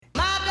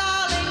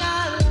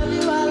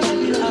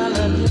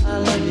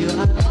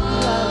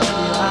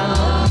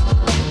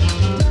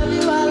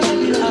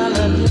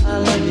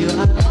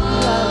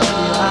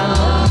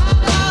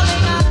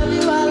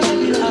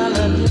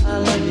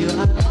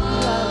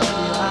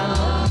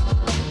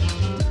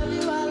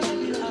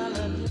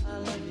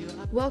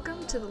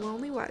to the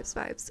Lonely Wives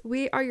Vibes.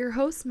 We are your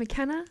hosts,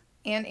 McKenna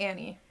and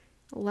Annie.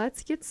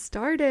 Let's get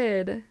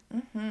started.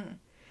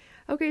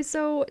 Okay,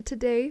 so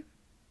today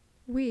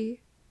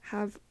we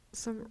have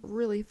some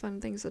really fun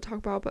things to talk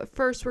about, but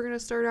first we're going to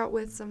start out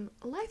with some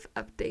life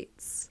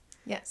updates.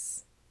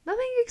 Yes.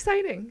 Nothing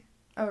exciting.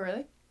 Oh,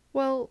 really?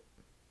 Well,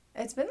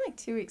 it's been like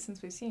 2 weeks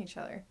since we've seen each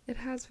other. It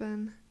has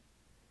been.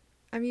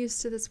 I'm used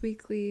to this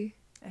weekly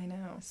I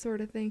know.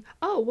 sort of thing.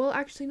 Oh, well,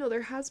 actually, no,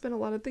 there has been a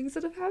lot of things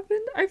that have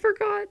happened. I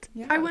forgot.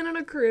 Yeah. I went on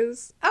a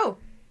cruise. Oh,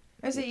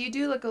 I say you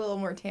do look a little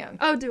more tan.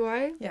 Oh, do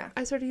I? Yeah.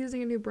 I started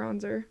using a new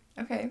bronzer.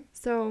 Okay.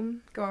 So.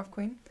 Go off,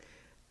 Queen.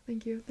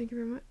 Thank you. Thank you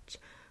very much.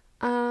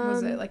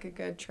 Was it like a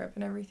good trip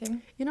and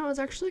everything? You know, it was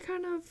actually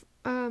kind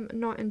of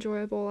not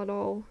enjoyable at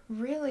all.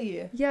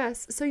 Really?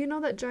 Yes. So you know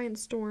that giant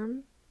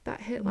storm that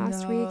hit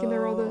last week and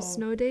there were all those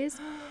snow days?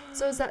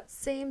 So it's that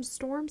same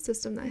storm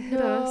system that hit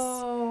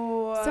us.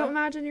 So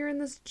imagine you're in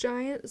this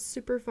giant,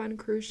 super fun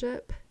cruise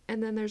ship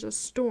and then there's a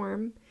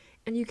storm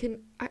and you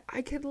can,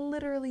 I could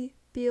literally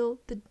feel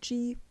the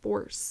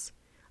G-force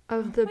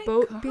of the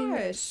boat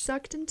being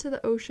sucked into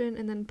the ocean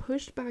and then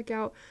pushed back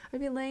out.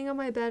 I'd be laying on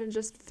my bed and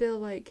just feel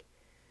like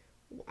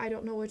I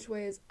don't know which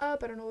way is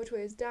up, I don't know which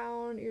way is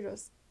down. You're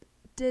just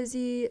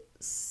dizzy,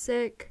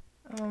 sick.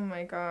 Oh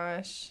my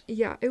gosh.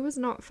 Yeah, it was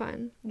not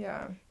fun.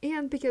 Yeah.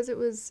 And because it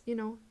was, you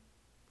know,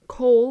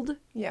 cold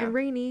and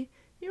rainy,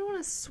 you don't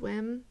want to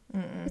swim.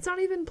 Mm-mm. It's not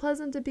even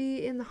pleasant to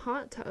be in the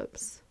hot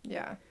tubs.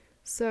 Yeah.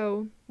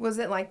 So. Was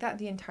it like that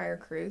the entire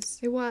cruise?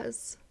 It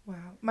was. Wow.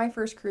 My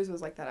first cruise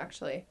was like that,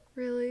 actually.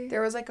 Really?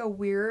 There was like a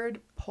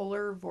weird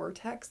polar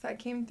vortex that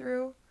came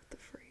through. What the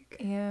freak?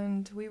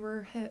 And we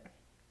were hit.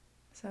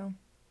 So.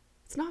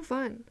 It's not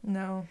fun.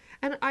 No.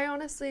 And I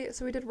honestly,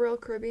 so we did Royal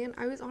Caribbean.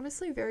 I was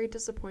honestly very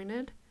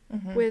disappointed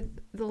with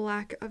the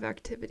lack of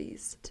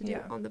activities to do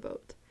on the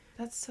boat.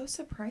 That's so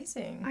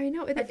surprising. I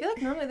know. I feel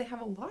like normally they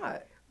have a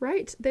lot.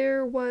 Right.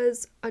 There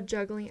was a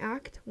juggling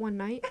act one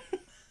night.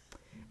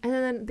 And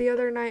then the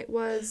other night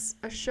was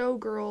a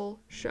showgirl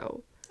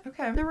show.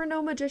 Okay. There were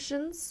no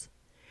magicians.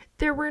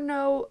 There were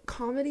no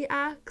comedy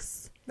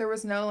acts. There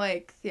was no,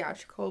 like,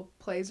 theatrical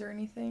plays or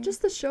anything?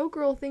 Just the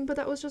showgirl thing, but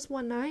that was just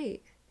one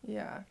night.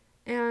 Yeah.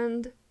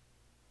 And,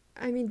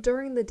 I mean,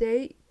 during the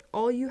day,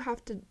 all you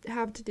have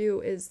to do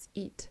is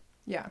eat.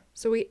 Yeah.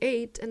 So we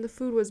ate, and the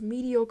food was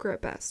mediocre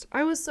at best.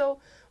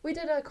 We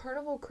did a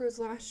Carnival cruise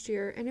last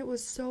year, and it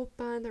was so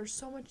fun. There was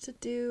so much to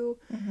do.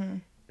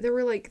 There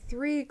were, like,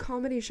 3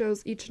 comedy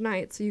shows each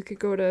night, so you could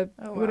go to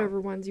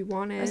whatever ones you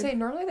wanted. I say,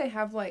 normally they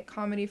have, like,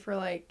 comedy for,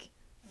 like,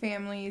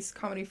 families,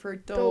 comedy for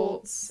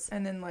adults,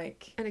 and then,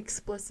 like... an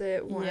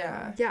explicit one.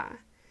 Yeah. Yeah.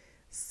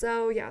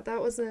 So, yeah, that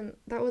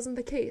wasn't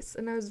the case,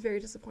 and I was very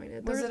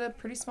disappointed. Was it a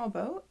pretty small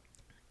boat?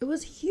 It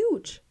was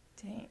huge.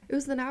 Dang. It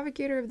was the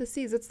Navigator of the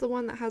Seas. It's the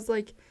one that has,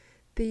 like,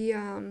 the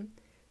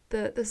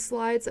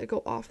slides that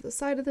go off the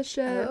side of the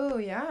ship. Oh,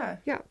 yeah.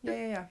 Yeah.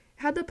 Yeah.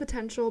 Had the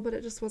potential, but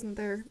it just wasn't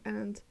there.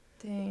 And,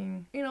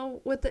 dang. You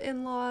know, with the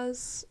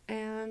in-laws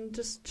and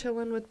just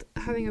chilling with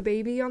having a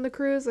baby on the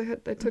cruise, I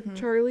took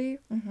Charlie.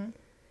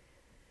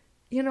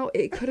 You know,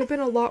 it could have been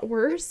a lot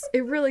worse.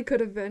 It really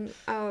could have been.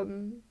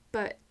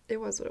 But it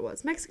was what it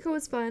was. Mexico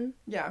was fun.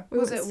 Yeah.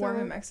 Was it warm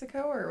in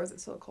Mexico or was it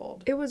still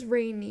cold? It was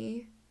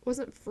rainy. It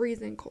wasn't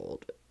freezing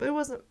cold, but it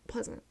wasn't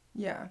pleasant.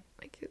 Yeah.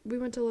 Like, we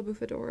went to La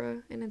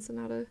Bufadora in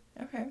Ensenada.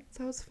 Okay.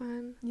 So that was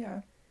fun.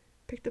 Yeah.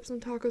 Picked up some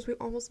tacos. We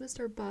almost missed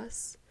our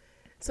bus.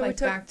 So we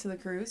took back to the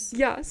cruise?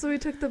 Yeah, so we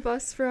took the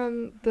bus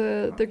from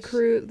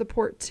the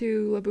port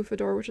to La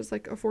Bufadora, which is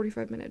like a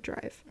 45-minute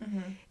drive.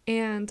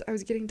 And I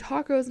was getting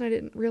tacos and I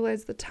didn't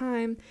realize the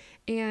time.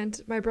 And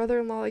my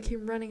brother-in-law like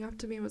came running up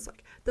to me and was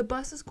like, "The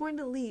bus is going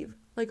to leave.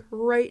 Like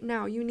right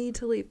now. You need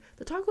to leave."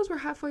 The tacos were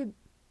halfway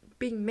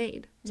being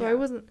made. So I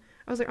was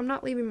like, "I'm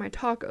not leaving my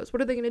tacos.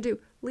 What are they going to do?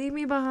 Leave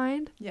me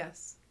behind?"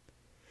 Yes.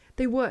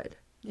 They would.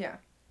 Yeah.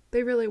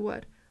 They really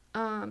would.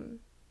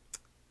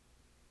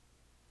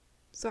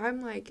 So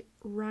I'm like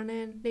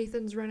running,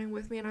 Nathan's running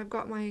with me, and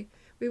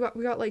we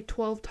got like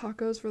 12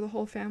 tacos for the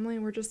whole family,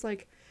 and we're just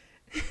like,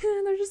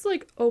 they're just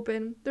like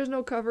open. There's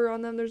no cover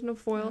on them. There's no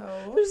foil.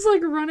 No. They're just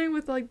like running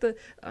with like the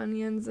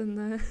onions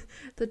and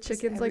the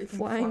chickens like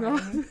flying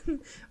off.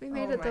 We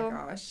made it though. Oh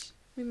my gosh.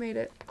 We made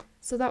it.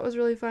 So that was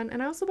really fun.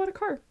 And I also bought a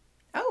car.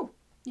 Oh,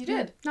 you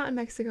did? Not in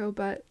Mexico,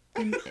 but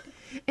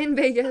in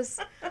Vegas.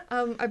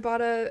 I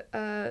bought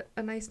a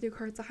nice new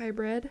car. It's a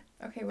hybrid.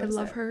 Okay, what is it?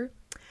 I love her.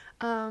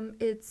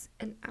 It's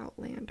an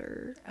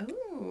Outlander.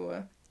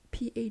 Oh.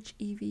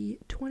 PHEV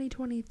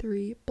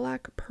 2023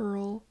 Black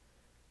Pearl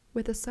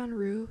with a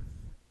sunroof.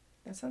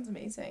 That sounds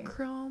amazing.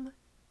 Chrome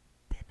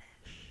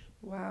finish.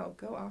 Wow,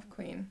 go off,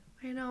 Queen.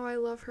 I know, I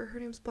love her. Her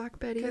name's Black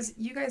Betty. Because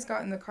you guys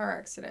got in the car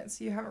accident,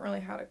 so you haven't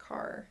really had a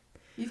car.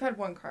 You've had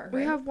one car, right?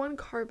 We have one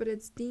car, but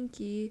it's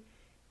dinky.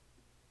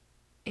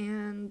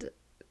 And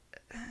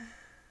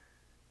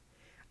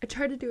I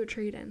tried to do a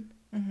trade-in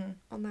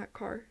on that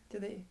car.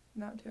 Did they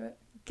not do it?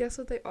 Guess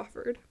what they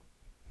offered?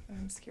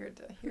 I'm scared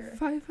to hear.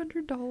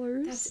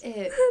 $500. That's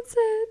it. That's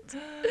it.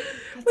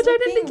 That's Which like I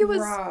didn't think being it was.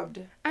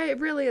 robbed. It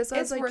really is. I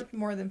It's was like, worth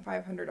more than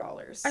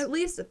 $500. at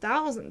least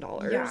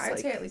 $1,000. Yeah, I'd like,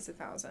 say at least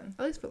 1,000.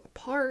 at least for the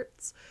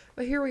parts.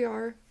 But here we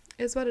are.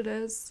 Is what it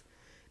is.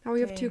 Now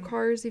we have 2 Dang.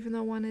 cars, even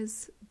though one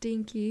is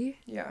dinky.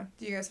 Yeah.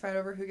 Do you guys fight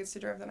over who gets to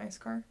drive the nice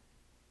car?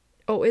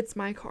 Oh, it's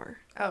my car.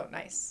 Oh,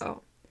 nice.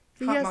 Oh.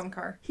 Hot mom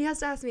car. He has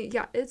to ask me.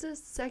 Yeah, it's a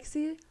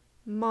sexy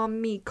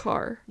mommy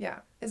car. Yeah.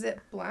 Is it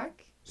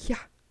black? Yeah.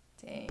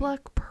 Dang.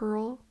 Black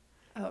pearl.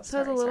 Oh, So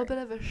it has a little bit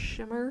of a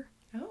shimmer.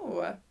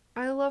 Oh,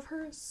 I love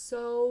her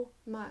so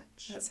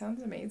much. that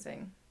sounds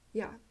amazing.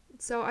 Yeah.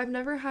 So I've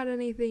never had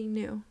anything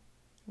new.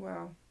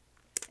 Wow.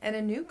 And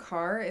a new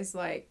car is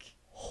like,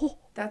 Oh,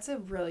 that's a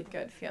really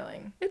good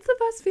feeling. it's the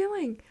best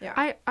feeling.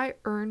 Yeah. I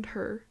earned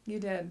her. You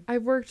did. I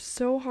worked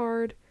so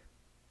hard.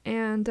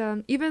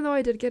 And even though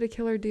I did get a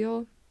killer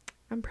deal,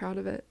 I'm proud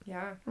of it.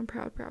 Yeah. I'm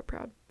proud.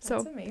 That's So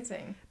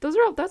amazing.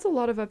 that's a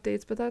lot of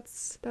updates, but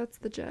that's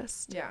the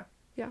gist. Yeah.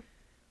 Yeah.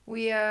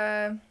 We,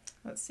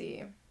 let's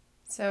see.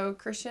 So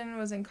Christian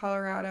was in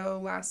Colorado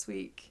last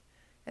week,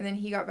 and then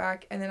he got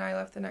back, and then I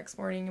left the next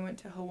morning and went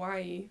to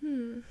Hawaii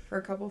for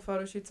a couple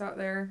photo shoots out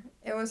there.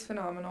 It was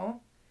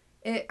phenomenal.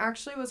 It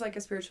actually was like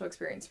a spiritual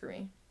experience for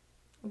me.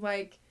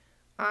 Like,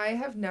 I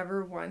have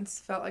never once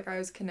felt like I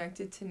was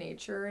connected to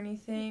nature or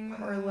anything,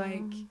 or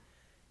like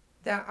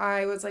that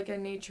I was like a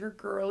nature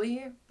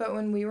girly. But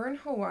when we were in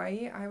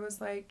Hawaii, I was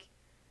like,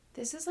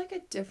 this is like a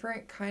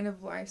different kind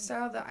of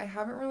lifestyle that I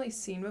haven't really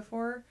seen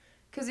before.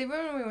 Because even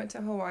when we went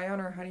to Hawaii on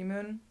our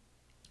honeymoon,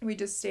 we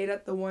just stayed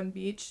at the one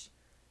beach.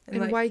 In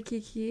like,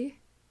 Waikiki.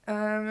 I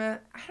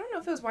don't know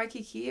if it was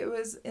Waikiki. It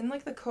was in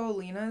like the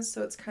Ko'olinas,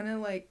 so it's kind of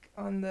like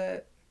on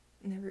the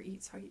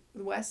the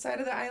west side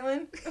of the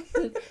island.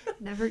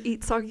 Never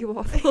eat soggy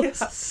waffles.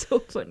 Yeah. So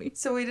funny.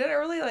 So we didn't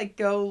really like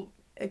go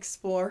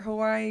explore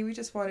Hawaii. We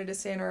just wanted to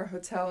stay in our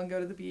hotel and go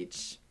to the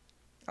beach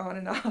on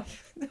and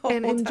off the whole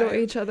And enjoy time.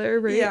 each other,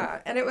 right?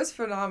 Yeah, and it was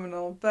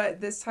phenomenal.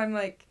 But this time,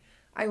 like,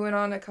 I went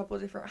on a couple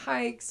of different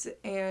hikes,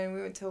 and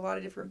we went to a lot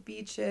of different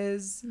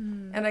beaches,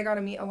 and I got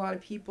to meet a lot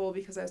of people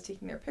because I was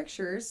taking their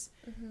pictures,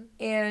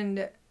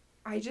 and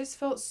I just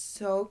felt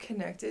so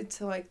connected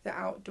to, like, the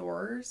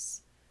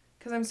outdoors,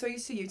 because I'm so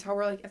used to Utah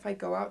where, like, if I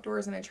go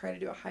outdoors and I try to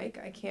do a hike,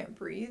 I can't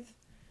breathe.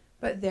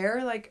 But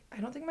there, like, I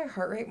don't think my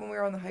heart rate when we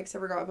were on the hikes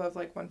ever got above,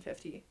 like,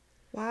 150.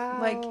 Wow.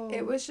 Like,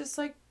 it was just,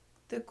 like,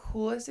 the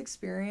coolest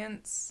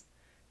experience.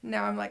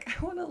 Now I'm like,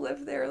 I want to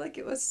live there. Like,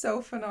 it was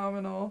so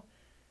phenomenal.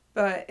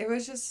 But it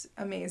was just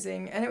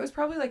amazing. And it was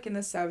probably, like, in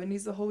the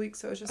 70s the whole week,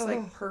 so it was just,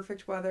 like,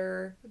 perfect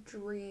weather. A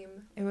dream.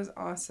 It was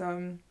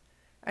awesome.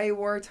 I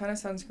wore a ton of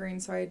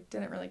sunscreen, so I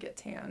didn't really get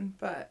tan,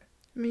 but...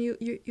 I mean,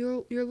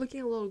 you're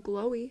looking a little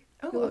glowy.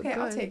 Oh, You look okay,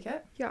 I'll good. take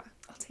it. Yeah.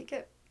 I'll take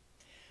it.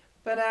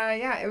 But,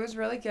 yeah, it was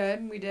really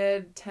good. We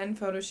did 10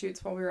 photo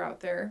shoots while we were out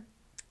there.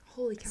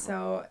 Holy cow.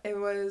 So it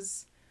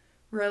was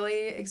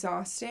really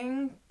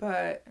exhausting,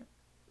 but,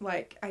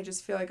 like, I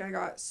just feel like I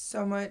got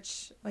so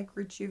much, like,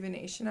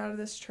 rejuvenation out of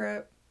this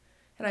trip.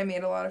 And I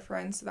made a lot of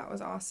friends, so that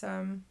was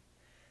awesome.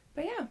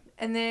 But, yeah.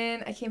 And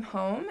then I came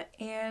home,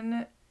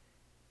 and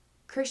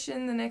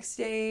Christian the next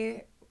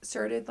day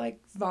started, like,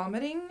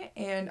 vomiting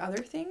and other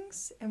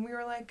things. And we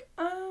were like,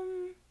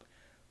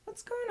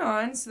 what's going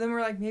on? So then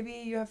we're like, maybe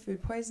you have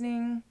food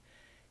poisoning.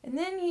 And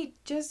then he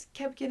just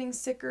kept getting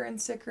sicker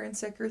and sicker and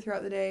sicker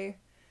throughout the day.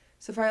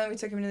 So finally we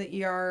took him to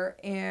the ER,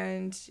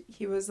 and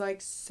he was,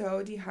 like,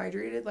 so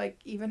dehydrated. Like,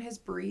 even his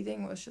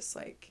breathing was just,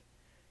 like,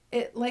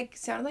 it, like,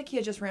 sounded like he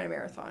had just ran a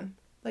marathon.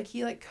 Like,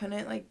 he, like,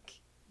 couldn't, like,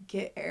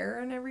 get air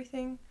and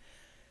everything.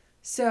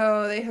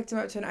 So they hooked him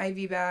up to an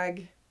IV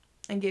bag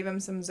and gave him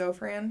some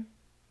Zofran,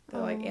 the,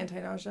 like,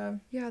 anti-nausea.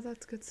 Yeah,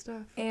 that's good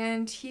stuff.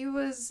 And he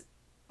was,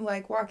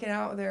 like, walking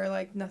out there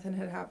like nothing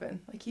had happened.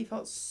 Like, he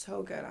felt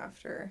so good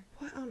after.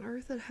 What on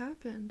earth had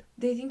happened?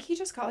 They think he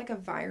just got, like, a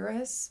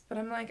virus, but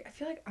I'm like, I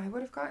feel like I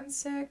would have gotten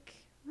sick.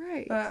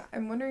 Right. But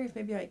I'm wondering if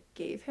maybe I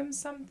gave him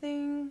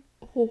something.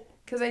 Oh.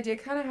 Because I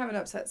did kind of have an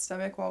upset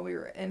stomach while we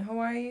were in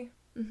Hawaii.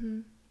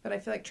 Mm-hmm. But I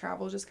feel like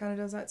travel just kind of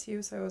does that to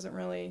you, so I wasn't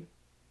really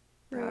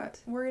Right. that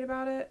worried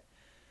about it.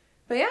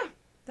 But yeah,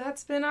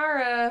 that's been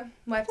our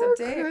life Poor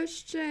update.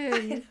 Christian. I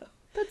know.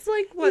 That's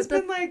like what He's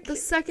been like the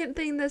second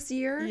thing this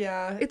year.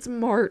 Yeah. It's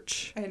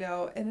March. I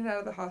know, in and out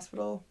of the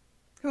hospital.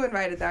 Who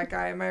invited that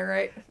guy, am I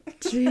right?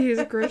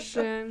 Jeez,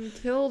 Christian,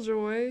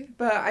 killjoy.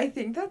 But I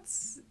think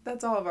that's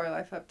all of our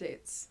life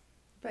updates.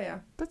 But yeah.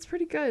 That's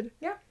pretty good.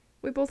 Yeah.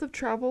 We both have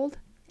traveled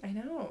I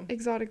know.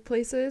 exotic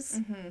places.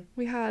 Mm-hmm.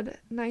 We had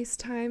nice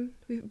time.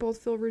 We both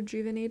feel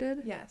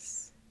rejuvenated.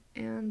 Yes.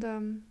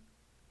 And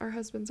our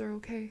husbands are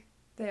okay.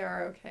 They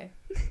are okay.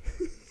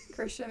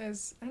 Christian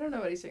is, I don't know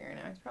what he's doing right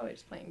now. He's probably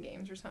just playing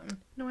games or something.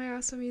 No, I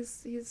asked him.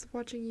 He's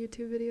watching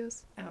YouTube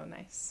videos. Oh,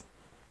 nice.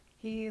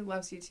 He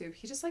loves YouTube.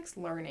 He just likes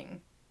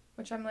learning,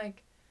 which I'm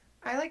like,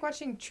 I like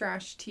watching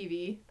trash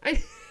TV,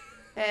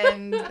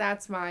 and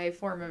that's my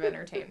form of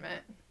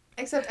entertainment.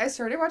 Except I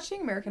started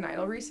watching American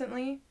Idol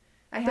recently.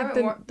 I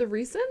haven't The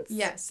recents?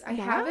 Yes, I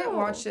Wow. haven't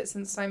watched it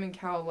since Simon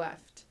Cowell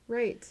left.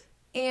 Right.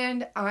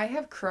 And I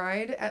have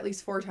cried at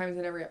least 4 times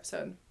in every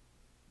episode.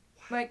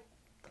 Like,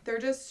 they're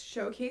just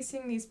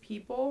showcasing these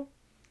people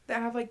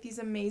that have, like, these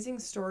amazing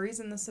stories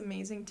and this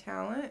amazing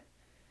talent.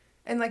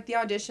 And, like, the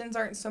auditions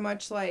aren't so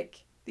much,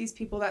 like, these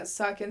people that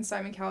suck and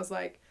Simon Cowell's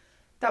like,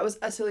 that was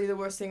utterly the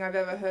worst thing I've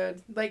ever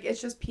heard. Like,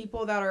 it's just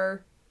people that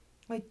are,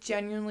 like,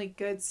 genuinely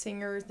good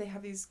singers. They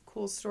have these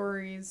cool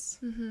stories.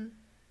 Mm-hmm.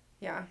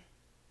 Yeah.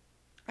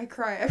 I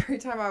cry every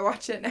time I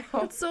watch it now.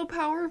 It's so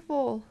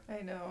powerful.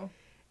 I know.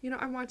 You know,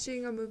 I'm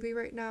watching a movie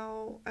right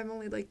now. I'm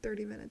only like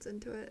 30 minutes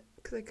into it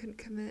because I couldn't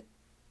commit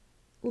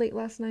late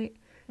last night.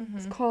 Mm-hmm.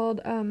 It's called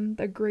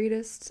The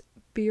Greatest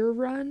Beer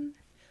Run.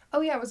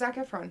 Oh, yeah, it was Zac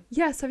Efron.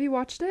 Yes, have you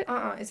watched it?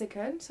 Is it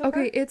good so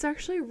Okay, it's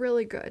actually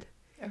really good.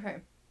 far? Okay.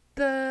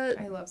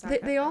 I love Zac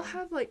Efron. They all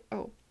have like,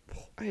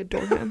 I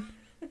adore him.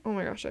 Oh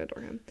my gosh, I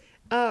adore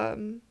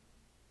him.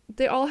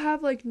 They all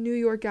have like New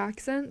York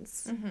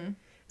accents. Mm-hmm.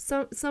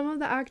 Some of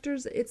the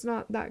actors, it's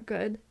not that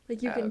good.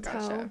 Like you can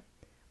Gotcha.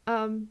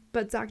 tell.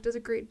 But Zach does a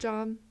great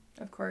job.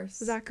 Of course.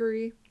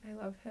 Zachary. I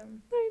love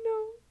him. I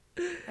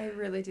know. I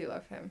really do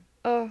love him.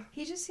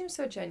 He just seems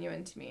so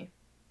genuine to me.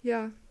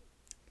 Yeah.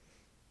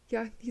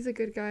 Yeah, he's a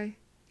good guy.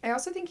 I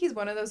also think he's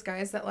one of those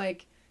guys that,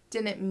 like,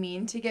 didn't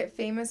mean to get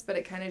famous, but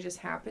it kind of just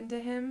happened to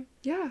him.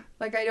 Yeah.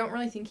 Like, I don't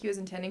really think he was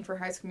intending for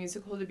High School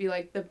Musical to be,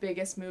 like, the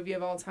biggest movie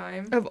of all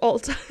time. Of all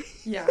time.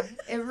 Yeah,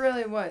 it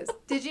really was.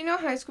 Did you know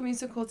High School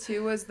Musical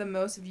 2 was the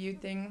most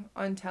viewed thing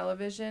on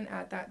television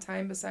at that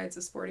time besides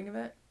a sporting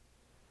event?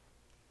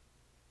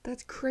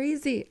 That's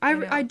crazy. I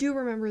know. I do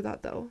remember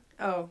that, though.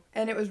 Oh,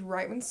 and it was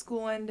right when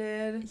school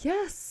ended.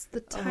 Yes, the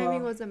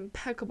timing Oh. was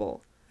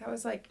impeccable. That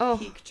was, like, Oh.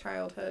 peak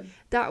childhood.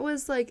 That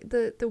was, like,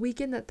 the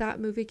weekend that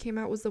movie came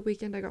out was the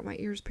weekend I got my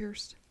ears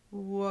pierced.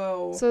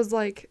 Whoa. So it was,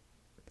 like,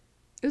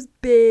 it was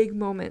big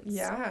moments.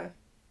 Yeah.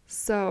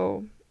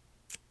 So,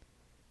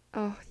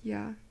 oh,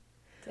 yeah.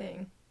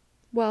 Dang.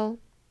 Well,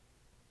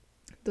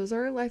 those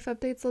are our life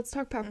updates. Let's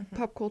talk Mhm.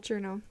 pop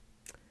culture now.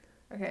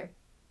 Okay.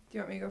 Do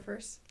you want me to go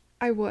first?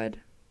 I would.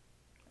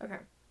 Okay.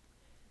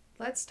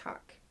 Let's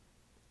talk.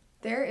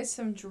 There is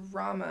some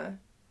drama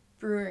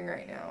brewing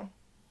right now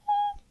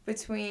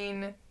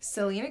between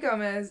Selena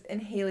Gomez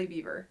and Hailey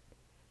Bieber.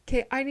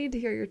 Okay, I need to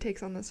hear your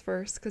takes on this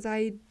first, because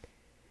I...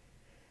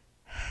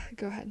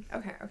 Go ahead.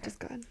 Okay. Just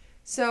go ahead.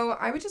 So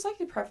I would just like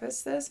to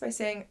preface this by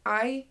saying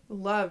I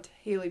loved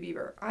Hailey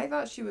Bieber. I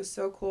thought she was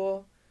so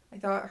cool. I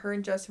thought her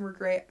and Justin were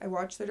great. I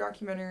watched their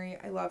documentary.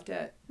 I loved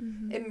it.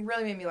 Mm-hmm. It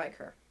really made me like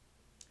her.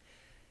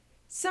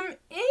 Some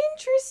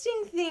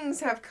interesting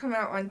things have come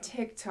out on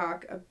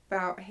TikTok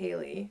about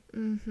Hailey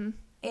Mm-hmm.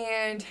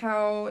 and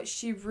how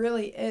she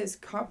really is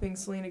copying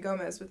Selena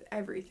Gomez with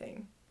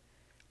everything.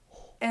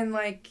 And,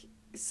 like,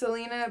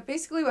 Selena,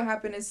 basically what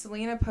happened is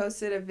Selena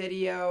posted a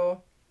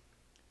video,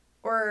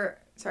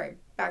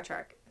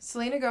 backtrack.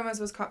 Selena Gomez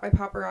was caught by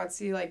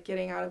paparazzi, like,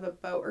 getting out of a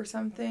boat or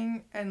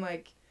something, and,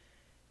 like,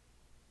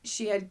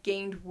 she had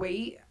gained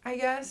weight, I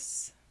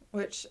guess,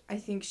 which I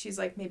think she's,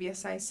 like, maybe a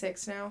size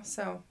 6 now,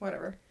 so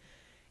whatever.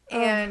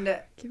 And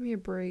Give me a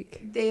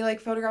break. they, like,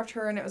 photographed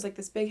her, and it was, like,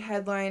 this big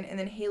headline, and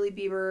then Hailey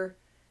Bieber,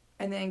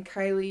 and then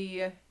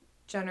Kylie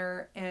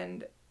Jenner,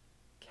 and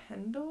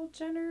Kendall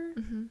Jenner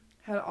Mm-hmm.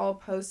 had all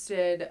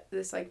posted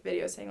this, like,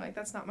 video saying, like,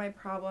 that's not my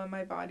problem,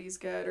 my body's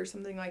good, or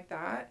something like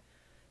that.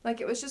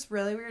 Like, it was just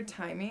really weird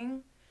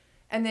timing.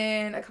 And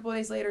then a couple of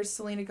days later,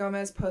 Selena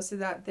Gomez posted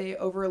that they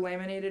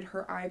over-laminated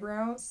her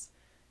eyebrows.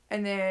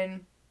 And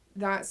then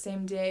that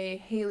same day,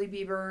 Hailey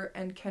Bieber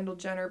and Kendall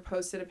Jenner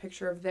posted a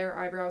picture of their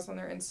eyebrows on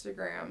their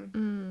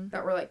Instagram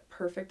that were, like,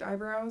 perfect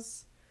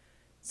eyebrows.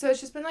 So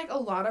it's just been, like, a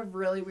lot of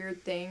really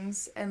weird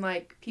things. And,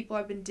 like, people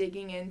have been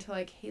digging into,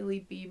 like,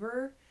 Hailey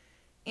Bieber.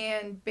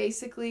 And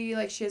basically,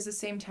 like, she has the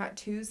same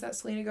tattoos that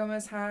Selena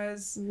Gomez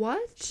has.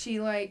 What? She,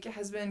 like,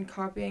 has been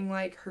copying,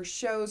 like, her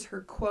shows, her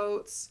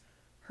quotes,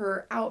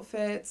 her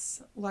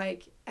outfits,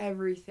 like,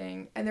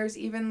 everything. And there's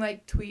even,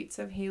 like, tweets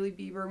of Hailey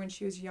Bieber when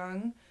she was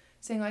young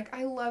saying, like,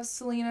 I love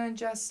Selena and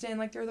Justin,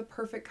 like, they're the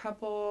perfect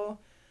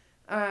couple,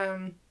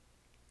 and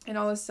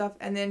all this stuff.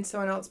 And then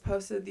someone else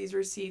posted these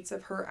receipts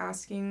of her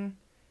asking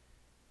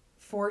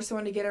for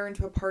someone to get her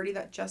into a party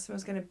that Justin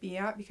was going to be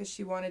at because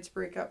she wanted to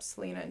break up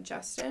Selena and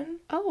Justin.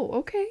 Oh,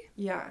 okay.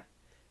 Yeah.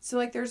 So,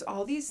 like, there's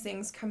all these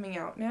things coming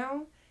out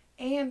now,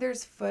 and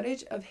there's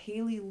footage of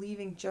Hailey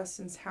leaving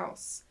Justin's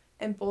house,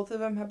 and both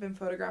of them have been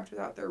photographed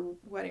without their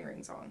wedding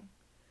rings on.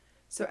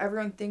 So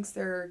everyone thinks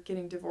they're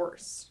getting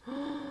divorced.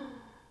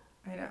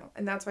 I know.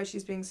 And that's why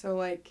she's being so,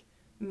 like,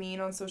 mean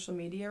on social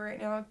media right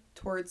now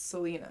towards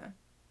Selena.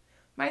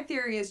 My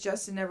theory is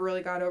Justin never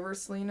really got over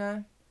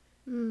Selena,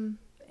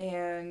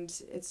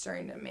 and it's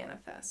starting to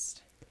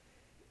manifest.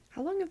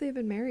 How long have they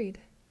been married?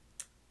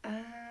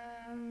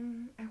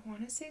 I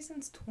want to say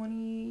since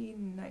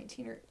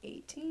 2019 or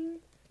 18.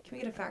 Can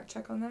we get a fact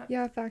check on that?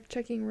 Yeah, fact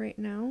checking right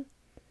now.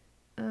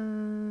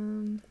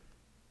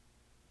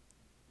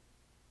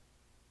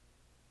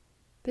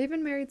 They've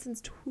been married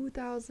since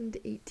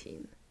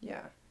 2018.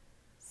 Yeah.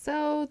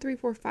 So 3,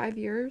 4, 5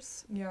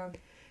 years. Yeah.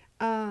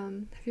 Have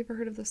you ever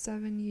heard of the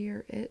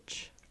 7-year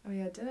itch? Oh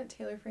yeah, didn't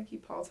Taylor Frankie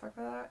Paul talk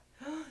about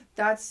that?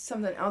 That's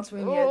something else we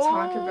need to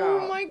talk about.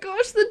 Oh my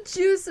gosh, the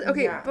juice.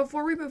 Okay, Yeah.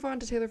 Before we move on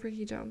to Taylor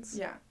Frankie Jones.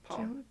 Yeah,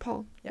 Paul.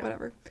 Paul, Yeah.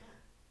 whatever.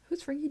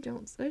 Who's Frankie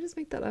Jones? Did I just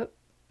make that up?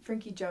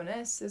 Frankie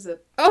Jonas is one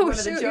Oh, of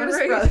the shoot, Jonas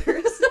you're right.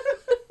 Brothers.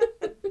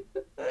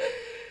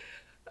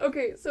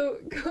 Okay, so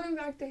going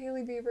back to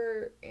Hailey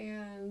Bieber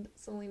and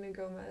Selena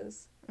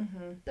Gomez,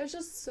 there's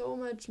just so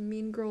much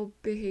mean girl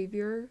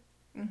behavior.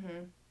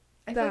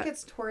 I think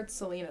it's towards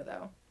Selena,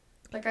 though.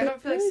 Like, I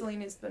don't feel like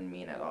Selena's been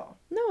mean at all.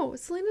 No,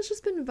 Selena's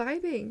just been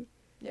vibing.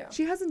 Yeah.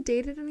 She hasn't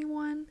dated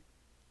anyone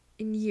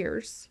in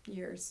years.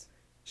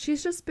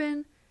 She's just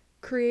been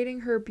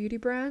creating her beauty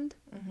brand,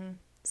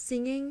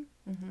 singing,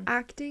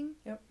 acting.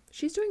 Yep.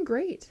 She's doing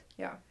great.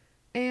 Yeah.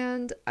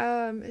 And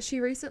she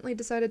recently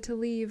decided to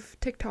leave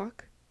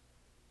TikTok.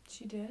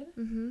 She did?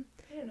 Mm-hmm.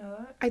 I didn't know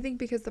that. I think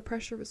because the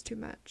pressure was too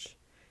much.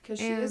 Because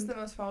she is the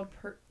most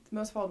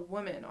followed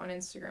woman on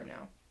Instagram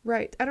now.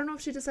 Right. I don't know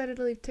if she decided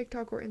to leave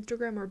TikTok or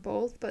Instagram or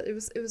both, but it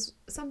was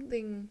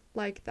something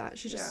like that.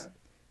 It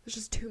was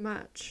just too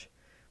much,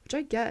 which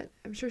I get.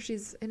 I'm sure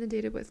she's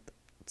inundated with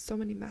so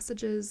many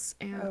messages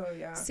and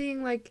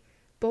seeing like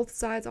both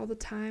sides all the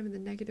time and the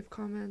negative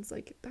comments.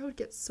 Like that would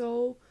get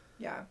so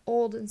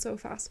old and so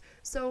fast.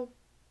 So,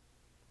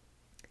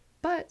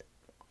 but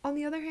on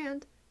the other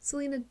hand,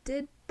 Selena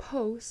did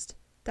post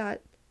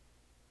that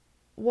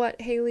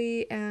what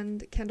Hailey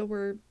and Kendall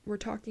were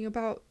talking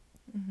about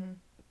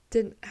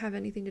didn't have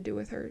anything to do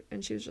with her,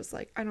 and she was just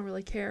like, I don't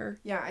really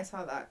care. Yeah, I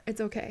saw that. It's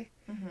okay.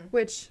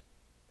 Which,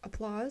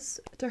 applause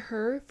to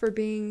her for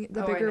being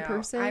the bigger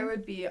person. I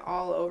would be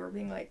all over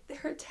being like,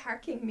 they're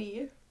attacking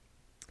me.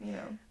 You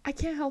know. I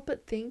can't help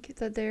but think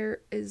that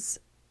there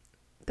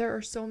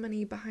are so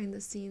many behind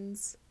the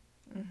scenes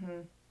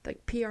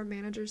like PR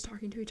managers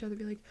talking to each other,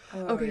 be like,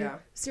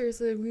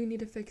 seriously, we need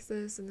to fix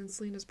this, and then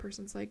Selena's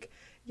person's like,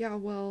 yeah,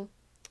 well,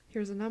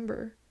 here's a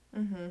number.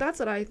 That's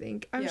what I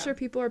think. I'm sure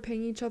people are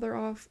paying each other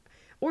off,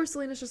 or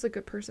Selena's just a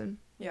good person.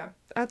 Yeah,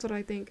 that's what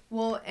I think.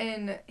 Well,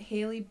 and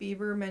Hailey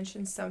Bieber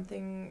mentioned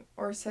something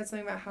or said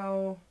something about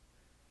how,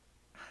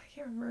 I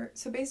can't remember.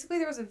 So basically,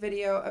 there was a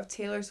video of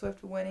Taylor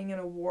Swift winning an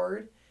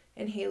award,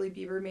 and Hailey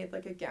Bieber made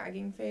like a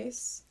gagging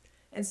face,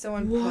 and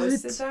someone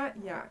posted that.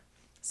 Yeah,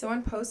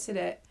 someone posted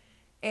it.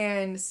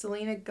 And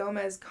Selena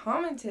Gomez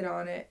commented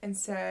on it and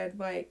said,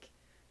 like,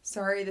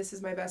 sorry, this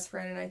is my best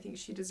friend and I think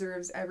she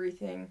deserves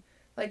everything.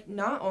 Like,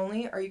 not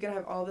only are you going to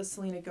have all the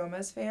Selena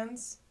Gomez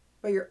fans,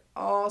 but you're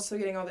also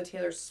getting all the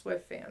Taylor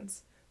Swift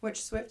fans, which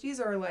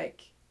Swifties are,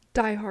 like...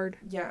 Die hard.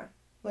 Yeah.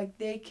 Like,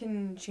 they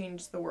can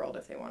change the world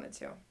if they wanted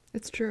to.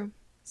 It's true.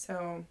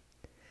 So,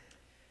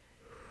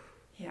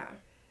 yeah.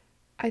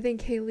 I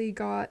think Hailey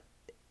got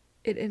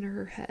it in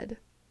her head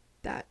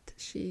that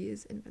she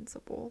is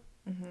invincible.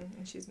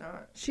 And she's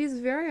not.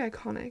 She's very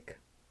iconic.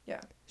 Yeah.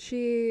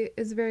 She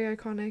is very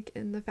iconic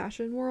in the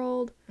fashion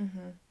world.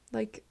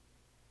 Like,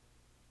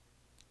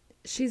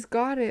 she's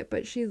got it,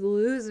 but she's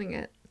losing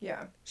it.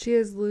 Yeah. She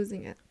is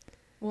losing it.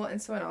 Well, and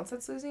someone else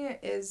that's losing it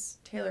is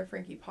Taylor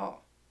Frankie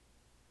Paul.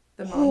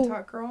 The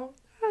Montauk girl.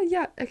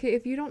 Yeah. Okay,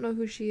 if you don't know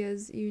who she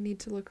is, you need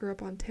to look her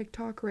up on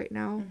TikTok right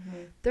now.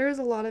 There is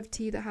a lot of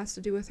tea that has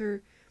to do with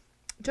her.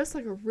 Just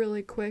like a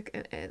really quick,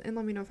 and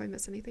let me know if I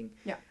miss anything.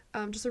 Yeah.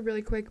 Just a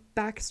really quick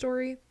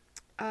backstory.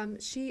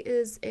 She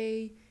is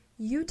a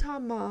Utah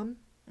mom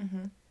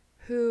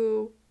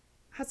who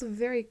has a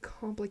very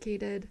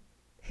complicated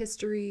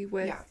history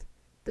with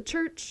the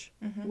church,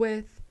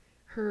 with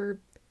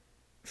her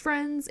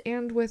friends,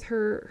 and with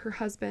her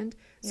husband.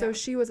 So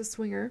she was a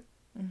swinger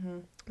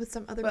with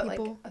some other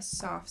people. Like a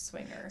soft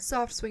swinger.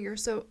 Soft swinger.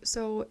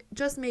 So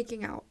just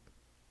making out.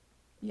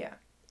 Yeah.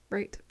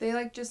 Right. They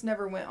like just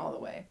never went all the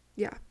way.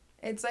 Yeah.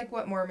 It's like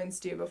what Mormons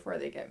do before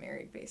they get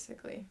married,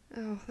 basically.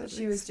 Oh, that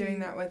she was doing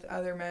that with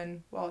other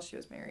men while she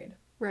was married.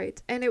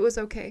 Right. And it was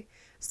okay.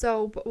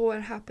 So, but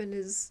what happened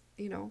is,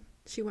 you know,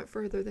 she went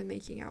further than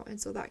making out, and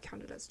so that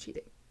counted as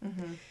cheating.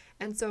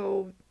 And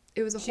so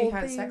it was a whole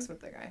thing. She had sex with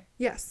the guy.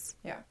 Yes.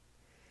 Yeah.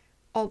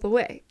 All the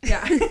way.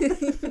 Yeah.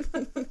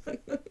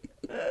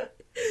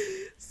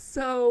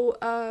 So,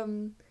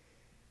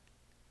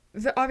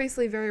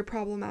 obviously very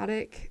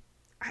problematic.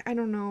 I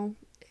don't know.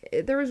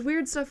 There was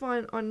weird stuff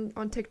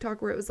on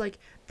TikTok where it was like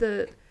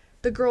the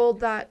girl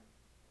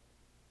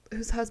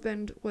whose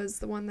husband was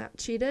the one that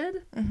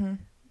cheated.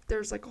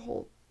 There's like a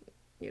whole,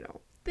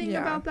 thing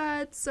about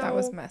that. So that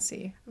was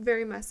messy.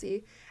 Very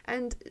messy.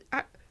 And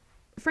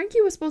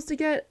Frankie was supposed to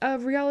get a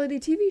reality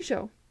TV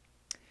show.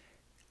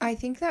 I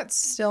think that's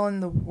still in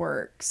the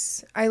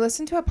works. I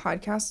listened to a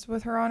podcast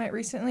with her on it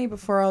recently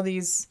before all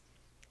these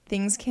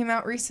things came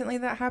out recently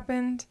that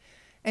happened.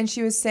 And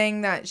she was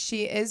saying that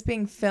she is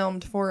being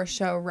filmed for a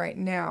show right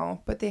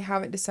now, but they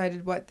haven't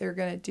decided what they're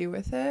going to do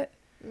with it.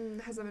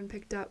 Hasn't been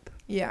picked up.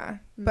 Yeah.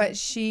 But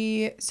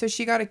she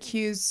got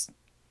accused,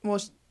 well,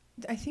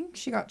 I think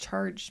she got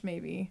charged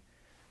maybe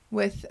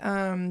with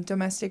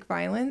domestic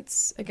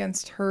violence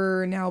against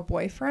her now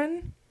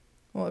boyfriend.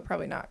 Well, they're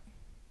probably not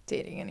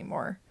dating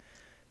anymore.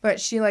 But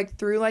she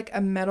threw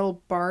a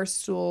metal bar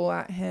stool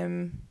at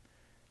him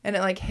and it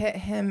like hit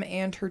him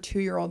and her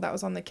 2-year-old that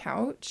was on the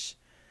couch.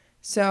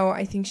 So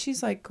I think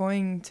she's like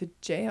going to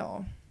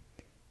jail.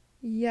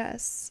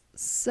 Yes. Can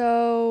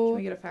So,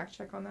 we get a fact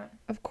check on that?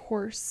 of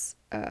course,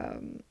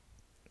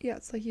 yeah,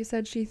 it's like you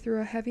said, she threw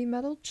a heavy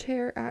metal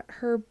chair at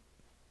her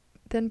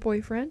then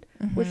boyfriend,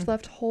 which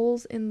left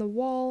holes in the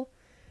wall.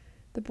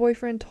 The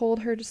boyfriend told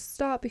her to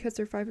stop because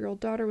her 5-year-old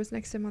daughter was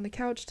next to him on the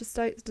couch.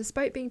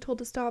 Despite being told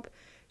to stop,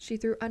 she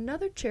threw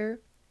another chair,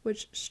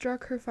 which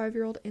struck her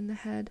 5-year-old in the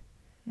head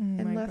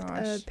and left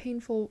a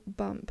painful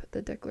bump,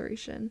 the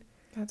declaration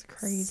That's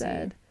crazy.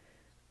 said.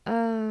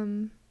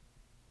 And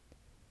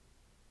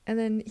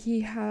then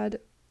he had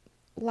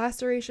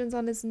lacerations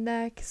on his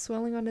neck,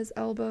 swelling on his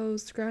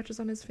elbows, scratches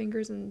on his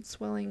fingers, and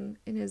swelling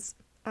in his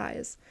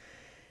eyes.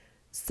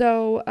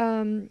 So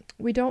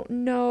we don't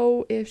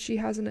know if she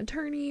has an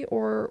attorney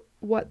or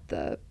what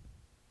the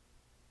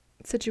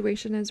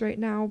situation is right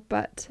now,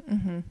 but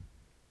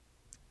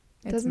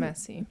It's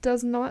messy.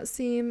 Does not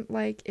seem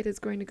like it is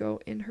going to go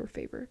in her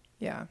favor.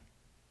 Yeah.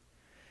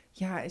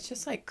 Yeah, it's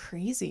just like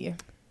crazy.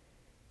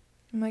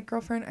 I'm like,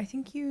 girlfriend, I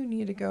think you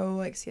need to go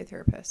like see a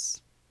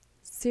therapist.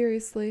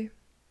 Seriously,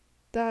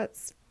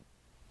 that's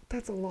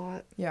a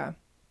lot. Yeah.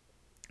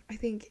 I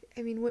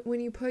mean,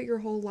 when you put your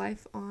whole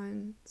life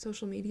on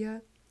social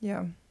media,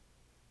 Yeah.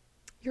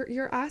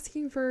 you're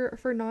asking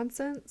for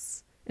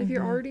nonsense. If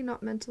you're already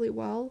not mentally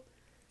well,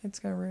 It's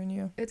going to ruin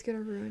you. it's going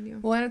to ruin you.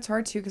 Well, and it's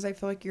hard too because I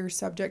feel like you're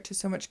subject to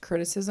so much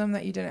criticism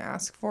that you didn't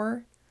ask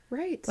for.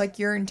 Right. Like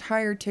your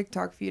entire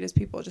TikTok feed is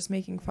people just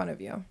making fun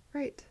of you.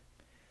 Right.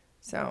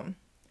 So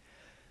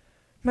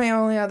my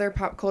only other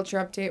pop culture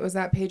update was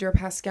that Pedro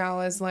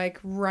Pascal is like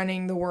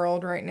running the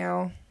world right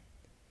now.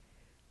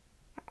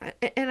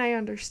 And I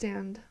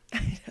understand.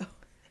 I know.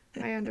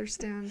 I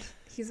understand.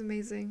 He's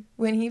amazing.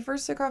 When he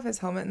first took off his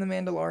helmet in The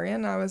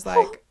Mandalorian, I was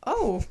like,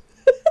 oh,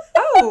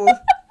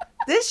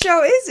 this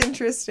show is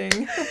interesting. I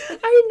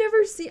had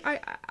never seen.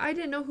 I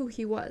didn't know who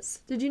he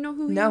was. Did you know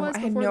who he was I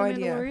had before no The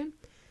idea. Mandalorian?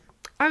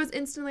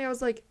 I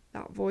was like,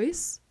 that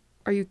voice?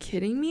 Are you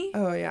kidding me?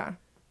 Oh, yeah.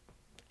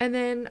 And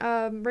then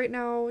right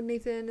now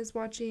Nathan is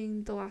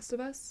watching The Last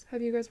of Us.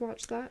 Have you guys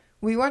watched that?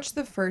 We watched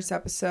the first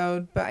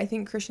episode, but I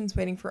think Christian's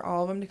waiting for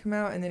all of them to come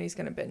out, and then he's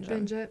going to binge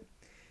them. It.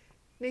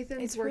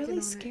 Nathan's It's working really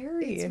on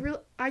scary. It. It's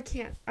real. I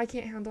can't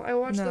handle. I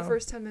watched the No.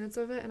 first 10 minutes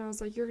of it, and I was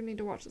like, you're gonna need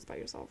to watch this by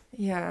yourself.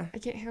 Yeah. I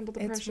can't handle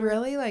the pressure. It's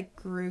really, like,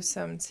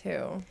 gruesome,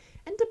 too.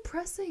 And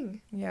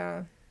depressing.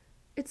 Yeah.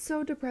 It's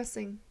so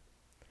depressing.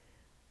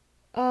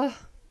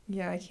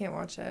 Yeah, I can't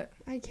watch it.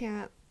 I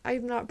can't.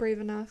 I'm not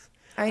brave enough.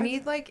 I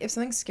need, like, if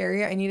something's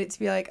scary, I need it to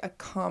be, like, a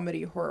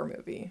comedy horror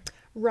movie.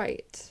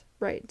 Right.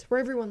 Where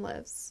everyone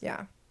lives.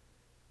 Yeah.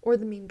 Or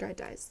the mean guy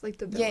dies. Like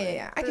the villain.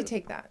 Yeah. I could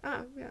take that.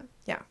 Oh, yeah.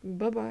 Yeah.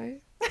 Bye-bye.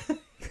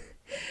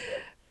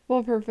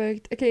 Well,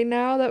 perfect. Okay,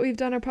 now that we've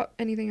done our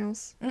anything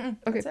else? Mm-mm,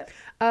 Okay. that's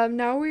it.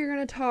 Now we're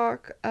going to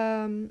talk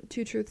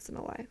 2 truths and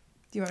a lie.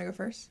 Do you want to go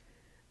first?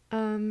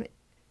 Can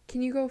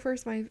you go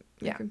first? My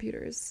Yeah.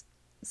 computer is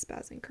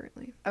spazzing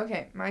currently.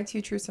 Okay, my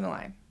 2 truths and a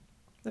lie.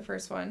 The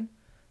first one.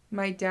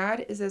 My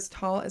dad is as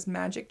tall as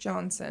Magic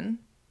Johnson.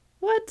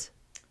 What?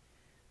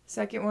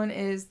 Second one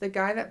is the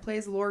guy that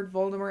plays Lord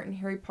Voldemort in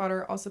Harry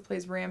Potter also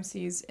plays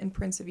Ramses in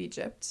Prince of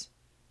Egypt.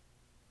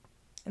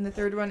 And the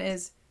third one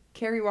is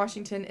Kerry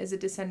Washington is a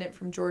descendant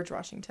from George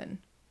Washington.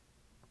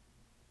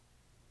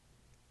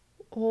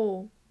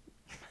 Oh.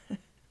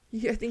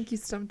 I think you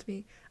stumped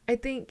me. I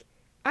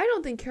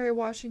don't think Kerry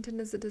Washington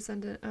is a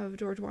descendant of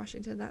George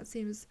Washington. That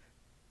seems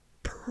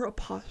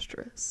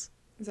preposterous.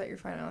 Is that your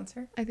final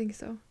answer? I think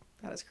so.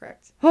 That is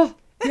correct. Oh,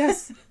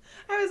 yes.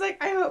 I was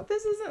like, I hope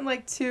this isn't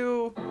like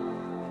too,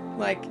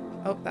 like,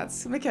 oh,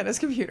 that's McKenna's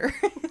computer.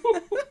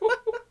 I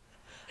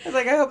was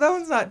like, I hope that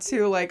one's not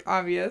too, like,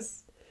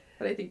 obvious.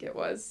 But I think it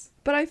was.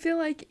 But I feel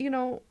like,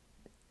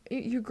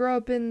 you grow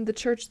up in the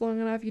church long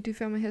enough, you do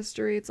family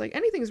history, it's like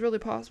anything's really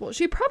possible.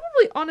 She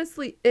probably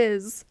honestly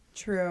is.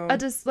 True.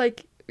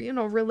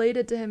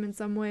 Related to him in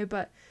some way,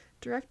 but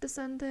direct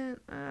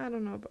descendant, I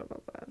don't know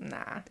about that.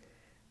 Nah.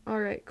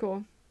 All right,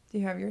 cool. Do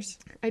you have yours?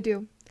 I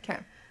do. Okay.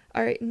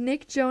 All right,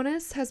 Nick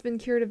Jonas has been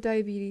cured of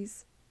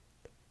diabetes.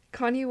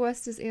 Kanye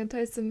West is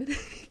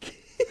anti-Semitic.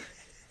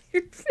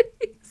 Your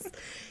face.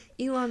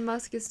 Elon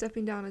Musk is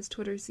stepping down as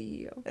Twitter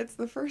CEO. It's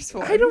the first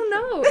one. I don't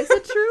know. Is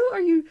it true? Are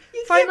you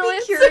final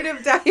can't be answer? cured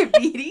of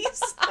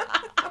diabetes.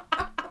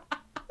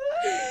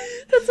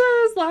 That's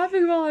why I was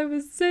laughing while I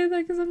was saying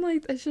that, because I'm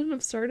like, I shouldn't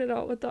have started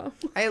out with that one.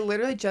 I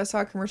literally just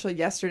saw a commercial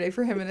yesterday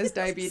for him and his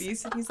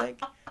diabetes. And he's like,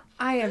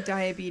 I have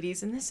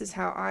diabetes, and this is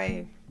how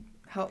I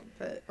help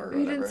it, or whatever.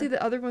 You didn't see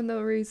the other one, though,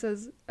 where he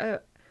says,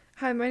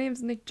 hi, my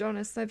name's Nick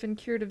Jonas. I've been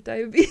cured of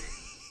diabetes.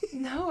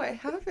 No, I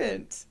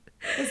haven't.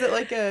 Is it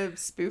like a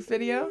spoof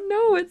video?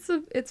 No,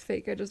 it's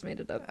fake. I just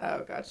made it up.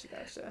 Oh,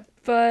 gotcha.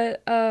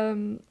 But,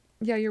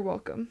 yeah, you're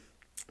welcome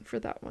for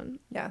that one.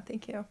 Yeah,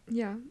 thank you.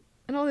 Yeah.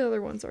 And all the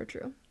other ones are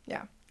true.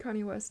 Yeah.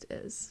 Kanye West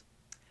is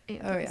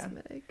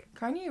anti-Semitic.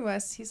 Kanye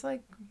West, he's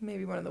like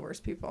maybe one of the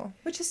worst people.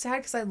 Which is sad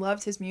because I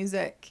loved his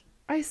music.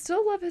 I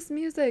still love his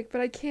music,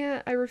 but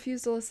I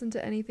refuse to listen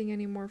to anything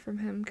anymore from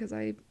him because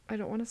I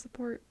don't want to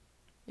support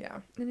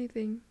Yeah.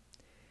 anything.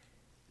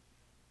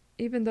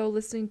 Even though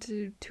listening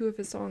to 2 of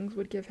his songs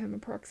would give him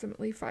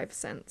approximately 5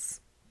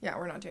 cents. Yeah,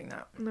 we're not doing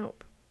that.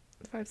 Nope.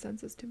 5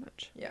 cents is too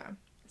much. Yeah.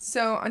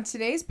 So on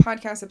today's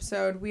podcast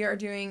episode, we are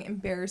doing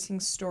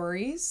embarrassing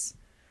stories.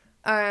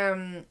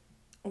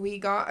 We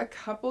got a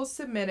couple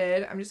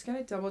submitted. I'm just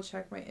gonna double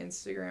check my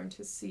Instagram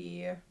to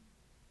see.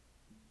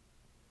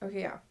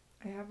 Okay, yeah.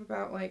 I have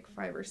about like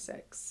 5 or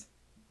 6.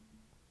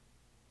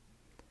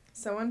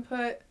 Someone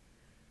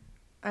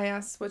I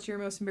asked what's your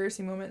most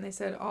embarrassing moment, and they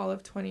said all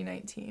of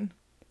 2019.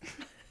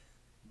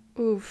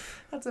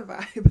 Oof. That's a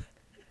vibe.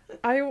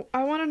 I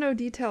want to know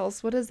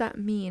details. What does that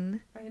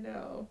mean? I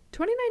know.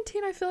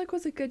 2019 I feel like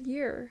was a good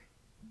year.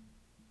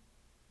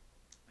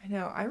 I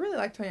know. I really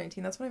liked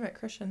 2019. That's when I met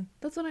Christian.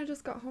 That's when I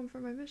just got home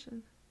from my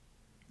mission.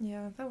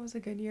 Yeah, that was a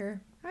good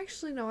year.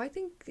 Actually, no. I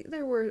think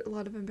there were a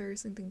lot of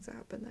embarrassing things that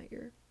happened that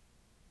year.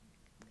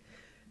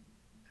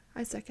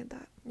 I second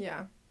that.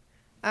 Yeah.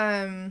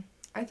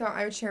 I thought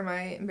I would share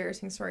my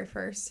embarrassing story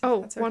first.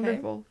 Oh, that's okay.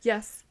 wonderful.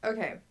 Yes.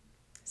 Okay.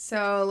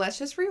 So let's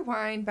just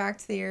rewind back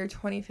to the year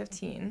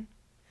 2015.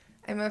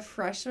 I'm a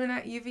freshman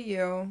at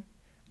UVU.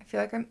 I feel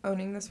like I'm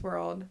owning this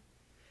world.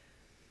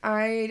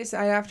 I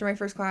decided after my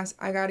first class,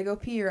 I gotta go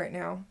pee right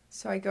now.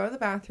 So I go to the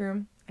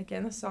bathroom, I get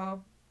in the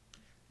stall,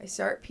 I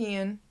start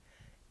peeing,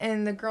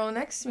 and the girl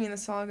next to me in the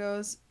stall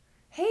goes,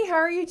 "Hey, how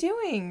are you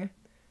doing?"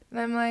 And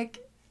I'm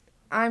like,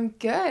 "I'm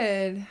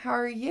good. How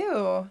are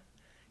you?"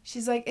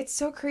 She's like, "It's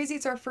so crazy.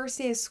 It's our first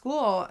day of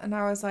school." And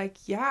I was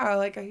like, "Yeah,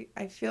 like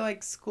I feel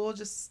like school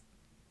just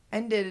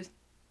ended,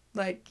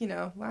 like,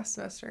 last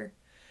semester."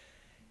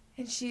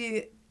 And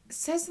she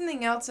says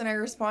something else and I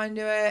respond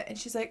to it. And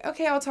she's like,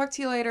 "Okay, I'll talk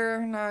to you later."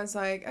 And I was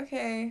like,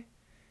 "Okay."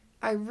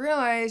 I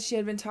realized she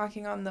had been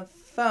talking on the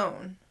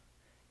phone.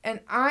 And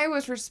I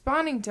was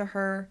responding to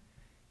her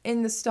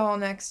in the stall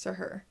next to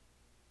her.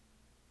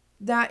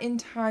 That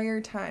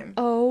entire time.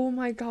 Oh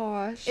my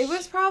gosh. It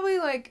was probably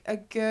like a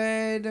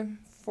good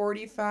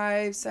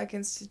 45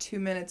 seconds to 2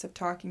 minutes of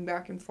talking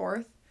back and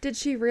forth. Did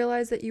she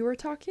realize that you were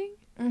talking?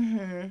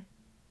 Mm-hmm.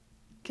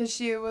 Because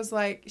she was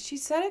like, she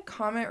said a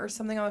comment or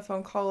something on the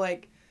phone call,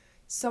 like,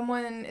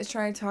 "Someone is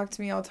trying to talk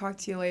to me, I'll talk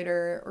to you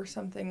later," or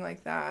something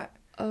like that.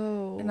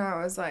 Oh. And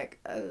I was like,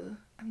 "Oh,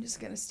 I'm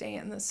just going to stay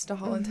in this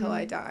stall until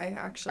I die,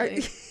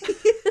 actually."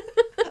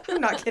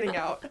 I'm not getting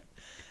out.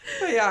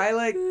 But yeah,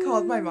 I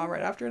called my mom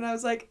right after and I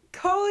was like,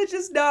 "College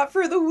is not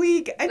for the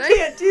weak. I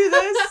can't do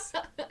this."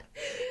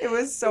 It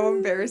was so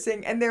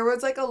embarrassing. And there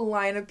was a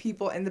line of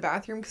people in the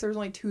bathroom because there was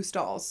only 2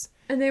 stalls.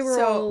 And they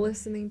were all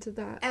listening to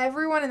that.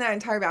 Everyone in that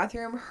entire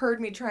bathroom heard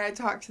me trying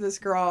to talk to this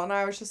girl. And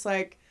I was just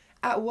like,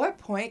 at what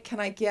point can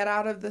I get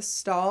out of this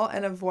stall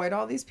and avoid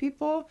all these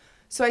people?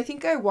 So I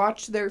think I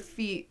watched their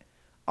feet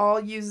all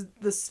use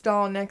the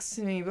stall next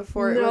to me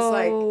before it was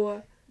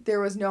like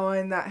there was no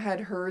one that had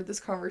heard this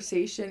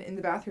conversation in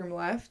the bathroom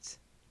left.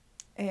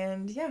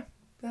 And yeah,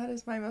 that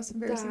is my most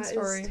embarrassing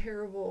story. That is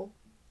terrible.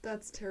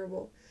 That's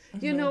terrible.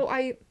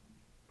 Mm-hmm.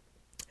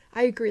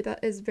 I agree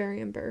that is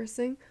very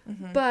embarrassing,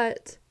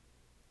 but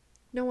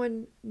no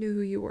one knew who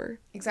you were.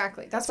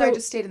 Exactly. That's why I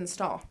just stayed in the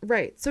stall.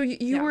 Right. So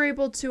you were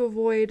able to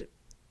avoid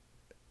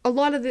a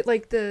lot of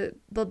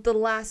the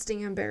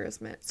lasting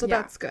embarrassment. So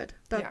that's good.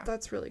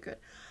 That's really good.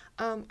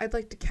 I'd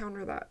like to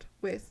counter that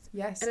with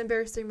an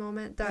embarrassing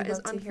moment that is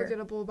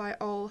unforgettable by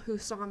all who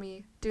saw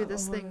me do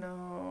this thing. Oh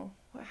no.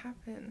 What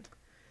happened?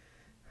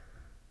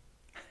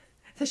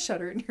 The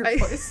shudder in your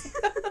voice.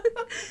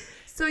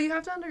 So you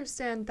have to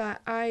understand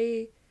that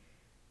I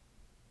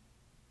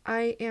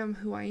am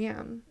who I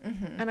am,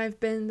 and I've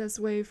been this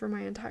way for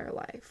my entire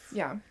life.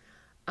 Yeah.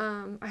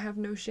 I have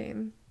no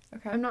shame.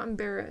 Okay. I'm not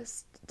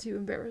embarrassed to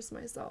embarrass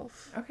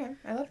myself. Okay,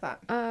 I love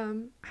that.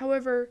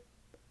 However,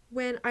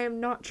 when I am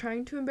not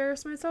trying to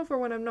embarrass myself or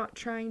when I'm not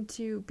trying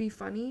to be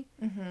funny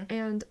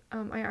and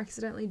I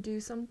accidentally do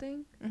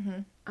something,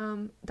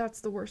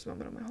 that's the worst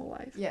moment of my whole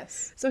life.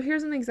 Yes. So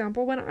here's an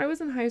example. When I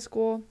was in high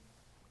school,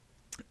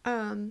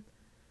 I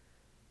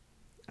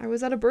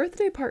was at a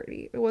birthday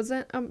party. It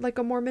wasn't like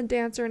a Mormon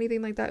dance or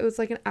anything like that. It was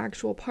like an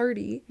actual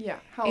party. Yeah.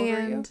 How old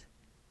were you?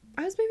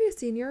 I was maybe a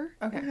senior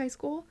in high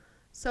school.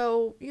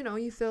 So,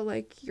 you feel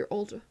like you're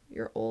old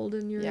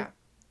and you're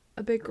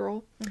a big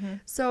girl.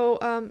 So,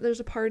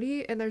 there's a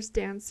party and there's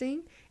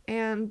dancing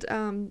and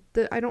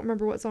I don't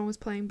remember what song was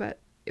playing, but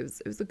it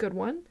was a good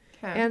one.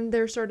 Okay. And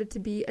there started to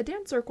be a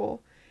dance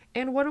circle.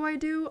 And what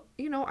do?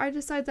 I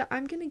decide that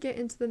I'm going to get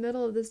into the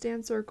middle of this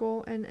dance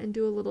circle and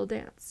do a little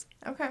dance.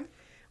 Okay.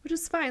 Which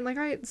is fine.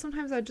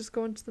 Sometimes I just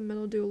go into the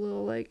middle, do a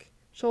little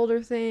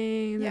shoulder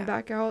thing and then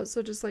back out,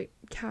 so just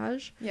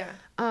cash. Yeah.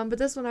 But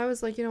this one I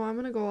was like, I'm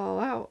gonna go all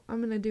out.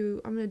 I'm gonna do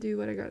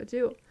what I gotta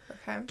do.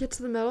 Okay. Get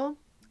to the middle,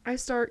 I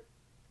start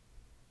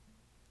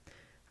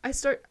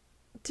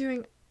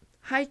doing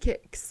high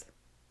kicks.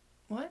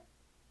 What?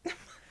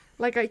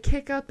 I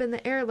kick up in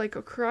the air like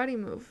a karate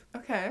move.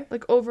 Okay.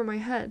 Over my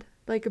head,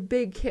 like a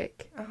big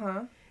kick.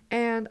 Uh-huh.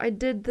 And I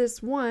did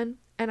this one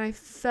and I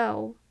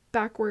fell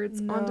backwards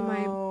onto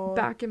my No.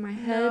 back and my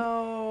head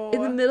No.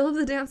 in the middle of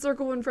the dance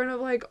circle in front of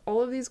like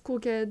all of these cool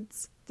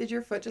kids. Did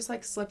your foot just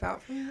like slip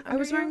out from I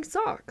was under you? wearing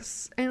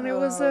socks and it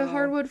was a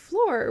hardwood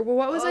floor. Well,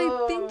 what was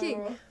I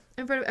thinking? Oh.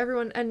 In front of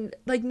everyone, and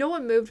like no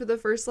one moved for the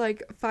first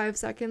like 5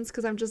 seconds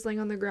because I'm just laying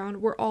on the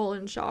ground. We're all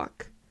in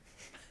shock.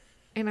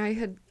 And I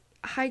had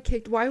high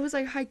kicked. Why was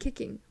I high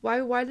kicking?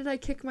 Why did I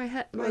kick my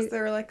head? Was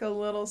there like a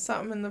little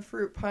something in the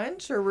fruit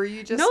punch, or were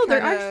you just No,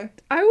 kinda...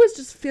 I was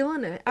just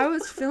feeling it. I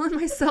was feeling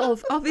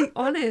myself. I'll be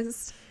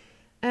honest.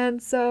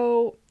 And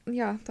so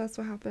yeah, that's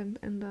what happened.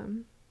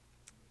 And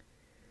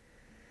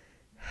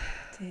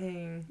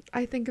Dang.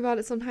 I think about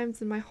it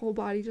sometimes, and my whole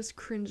body just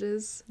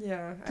cringes.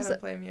 Yeah, I Just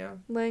don't blame you.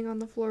 Laying on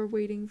the floor,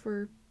 waiting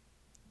for.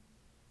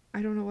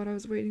 I don't know what I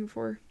was waiting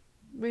for.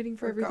 Waiting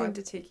for everything God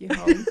to take you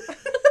home.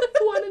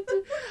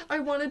 I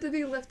wanted to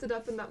be lifted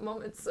up in that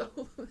moment so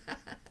bad.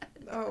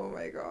 Oh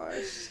my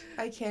gosh.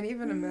 I can't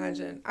even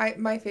imagine.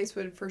 My face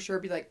would for sure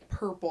be like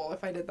purple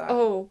if I did that.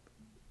 Oh,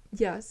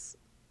 yes.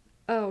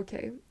 Oh,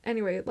 okay.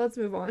 Anyway, let's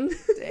move on.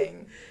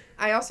 Dang.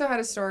 I also had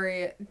a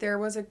story. There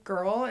was a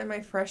girl in my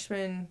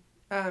freshman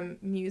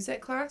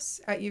music class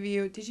at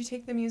UVU. Did you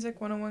take the music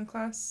 101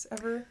 class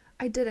ever?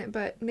 I didn't,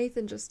 but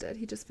Nathan just did.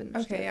 He just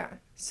finished it. Okay, yeah.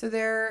 So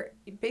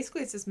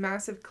basically it's this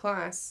massive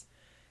class.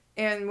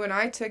 And when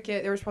I took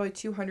it, there was probably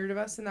 200 of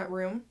us in that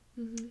room.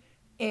 Mm-hmm.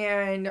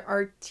 And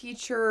our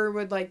teacher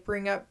would like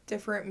bring up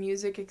different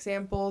music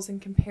examples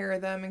and compare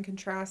them and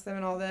contrast them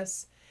and all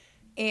this.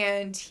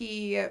 And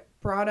he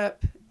brought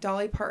up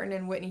Dolly Parton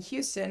and Whitney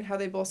Houston, how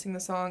they both sing the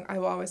song I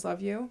Will Always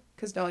Love You,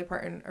 because Dolly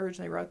Parton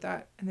originally wrote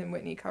that and then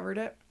Whitney covered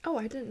it. Oh,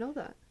 I didn't know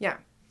that. Yeah.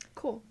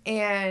 Cool.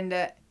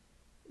 And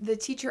the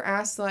teacher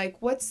asked, like,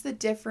 what's the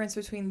difference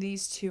between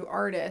these two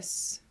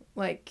artists,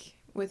 like,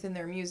 within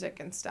their music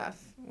and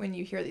stuff when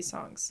you hear these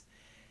songs?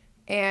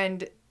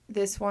 And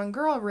this one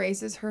girl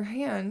raises her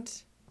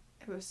hand.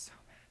 It was so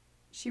bad.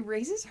 She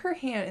raises her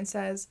hand and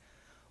says,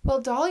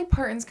 well, Dolly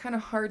Parton's kind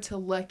of hard to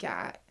look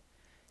at.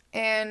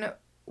 And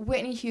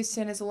Whitney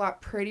Houston is a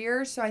lot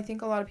prettier, so I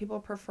think a lot of people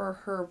prefer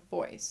her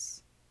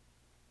voice.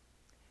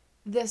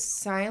 The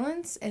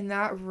silence in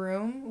that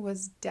room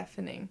was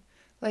deafening.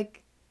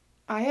 Like,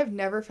 I have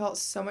never felt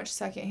so much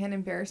secondhand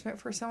embarrassment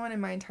for someone in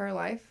my entire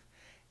life.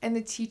 And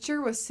the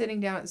teacher was sitting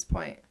down at this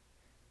point.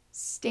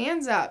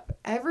 Stands up.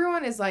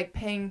 Everyone is, like,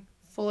 paying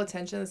full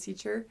attention to the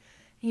teacher.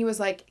 He was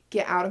like,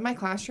 get out of my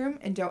classroom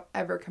and don't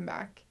ever come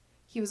back.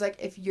 He was like,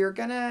 if you're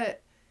gonna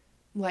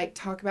like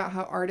talk about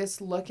how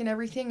artists look and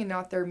everything and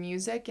not their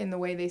music and the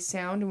way they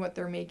sound and what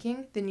they're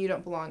making, then you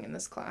don't belong in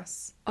this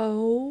class.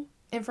 Oh.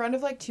 In front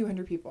of like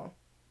 200 people.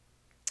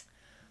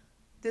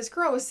 This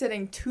girl was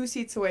sitting 2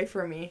 seats away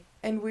from me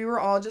and we were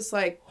all just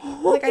like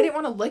I didn't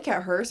want to look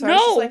at her, so I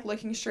was just like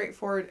looking straight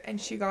forward, and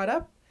she got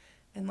up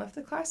and left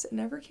the class and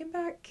never came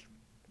back.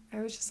 I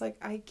was just like,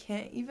 I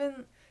can't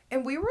even.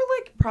 And we were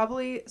like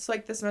probably, so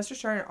like the semester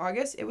started in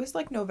August, it was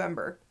like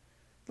November.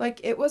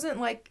 Like, it wasn't,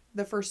 like,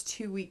 the first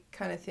 2-week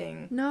kind of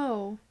thing.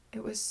 No.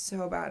 It was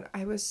so bad.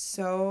 I was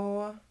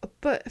so...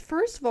 But,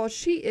 first of all,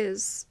 she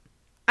is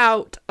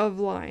out of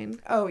line.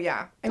 Oh,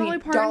 yeah.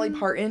 Dolly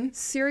Parton.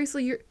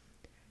 Seriously, you're...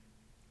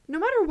 No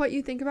matter what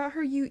you think about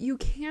her, you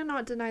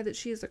cannot deny that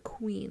she is a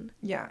queen.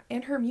 Yeah,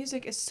 and her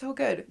music is so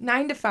good.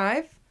 9 to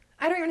 5.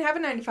 I don't even have a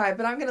 9 to 5,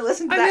 but I'm going to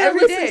listen to that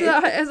every day. I'm going to listen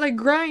to that as I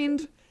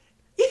grind.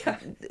 Yeah.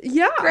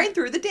 Yeah. Grind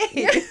through the day.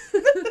 Yeah.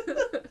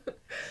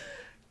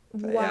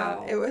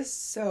 Wow. Yeah, it was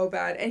so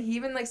bad. And he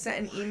even, like, sent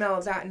an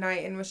email that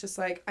night and was just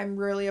like, I'm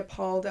really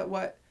appalled at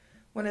what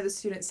one of the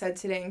students said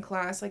today in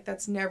class. Like,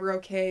 that's never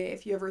okay.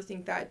 If you ever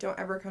think that, don't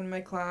ever come to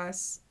my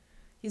class.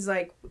 He's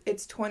like,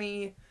 it's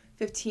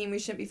 2015. We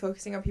shouldn't be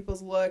focusing on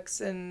people's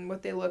looks and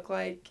what they look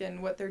like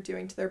and what they're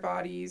doing to their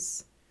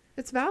bodies.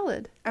 It's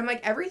valid. I'm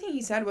like, everything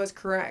he said was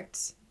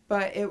correct.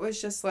 But it was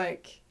just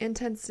like...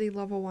 Intensity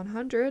level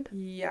 100.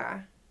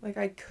 Yeah. Like,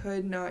 I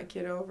could not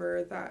get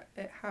over that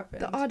it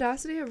happened. The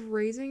audacity of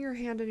raising your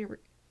hand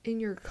in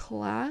your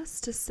class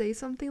to say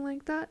something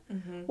like that.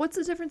 Mm-hmm. What's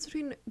the difference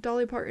between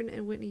Dolly Parton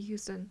and Whitney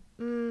Houston?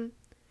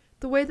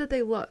 The way that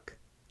they look.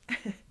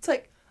 It's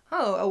like,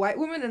 oh, a white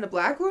woman and a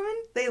black woman?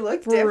 They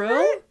look For different?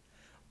 real?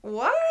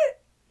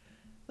 What?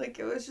 Like,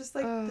 it was just,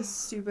 like, the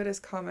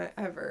stupidest comment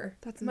ever.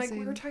 That's insane. Like,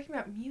 we were talking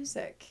about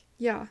music.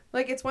 Yeah.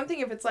 Like, it's one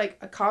thing if it's, like,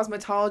 a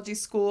cosmetology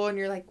school and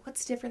you're like,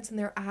 what's the difference in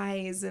their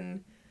eyes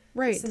and...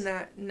 Right. This and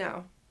that.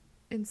 No.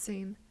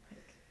 Insane.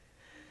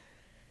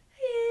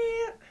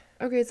 Yeah.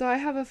 Okay, so I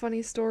have a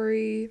funny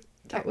story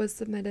that was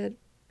submitted.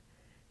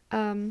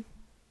 All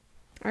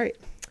right.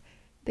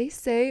 They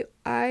say,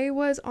 I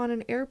was on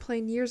an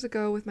airplane years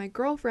ago with my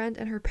girlfriend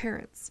and her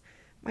parents.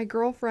 My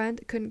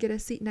girlfriend couldn't get a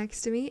seat next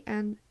to me,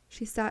 and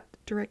she sat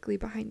directly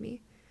behind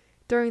me.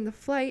 During the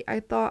flight, I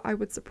thought I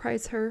would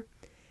surprise her,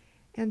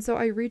 and so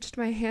I reached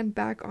my hand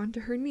back onto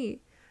her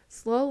knee.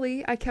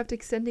 Slowly, I kept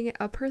extending it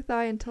up her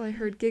thigh until I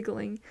heard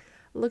giggling,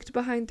 looked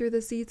behind through the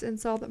seats, and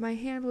saw that my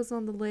hand was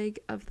on the leg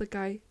of the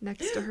guy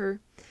next to her.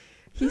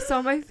 He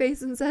saw my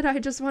face and said, I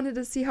just wanted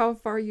to see how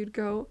far you'd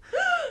go.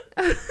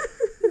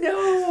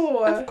 No!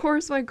 Of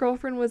course, my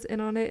girlfriend was in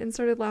on it and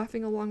started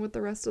laughing along with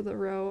the rest of the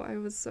row. I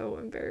was so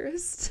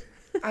embarrassed.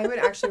 I would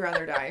actually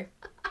rather die.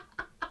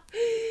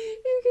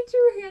 You get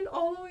your hand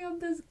all the way up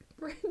this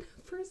random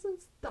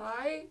person's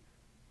thigh.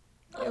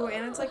 Ew,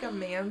 and it's like a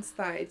man's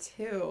thigh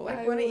too. Like,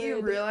 I wouldn't you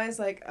would. realize,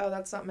 like, oh,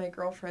 that's not my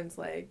girlfriend's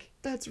leg?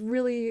 That's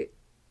really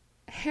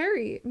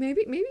hairy.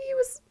 Maybe he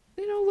was,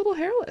 a little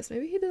hairless.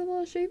 Maybe he did a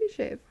little shavy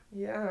shave.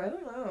 Yeah, I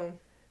don't know.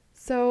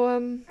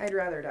 So, I'd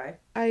rather die.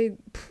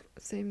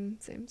 Same.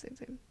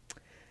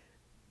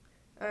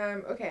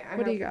 Okay, I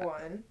What do you have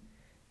got? one.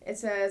 It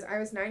says, I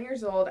was 9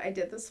 years old. I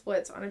did the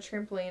splits on a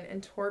trampoline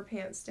and tore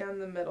pants down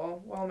the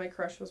middle while my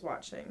crush was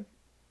watching.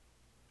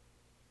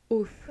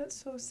 Oof. That's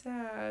so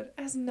sad.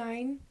 A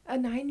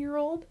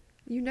 9-year-old?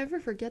 You never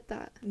forget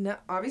that. No,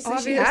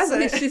 obviously she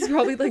hasn't. She's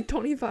probably like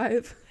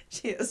 25.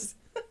 She is.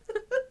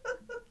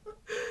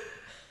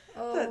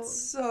 Oh. That's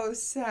so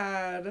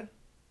sad.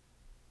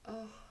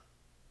 Oh.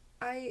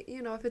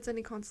 If it's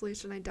any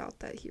consolation, I doubt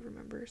that he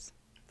remembers.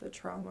 The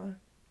trauma.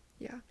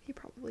 Yeah, he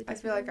probably I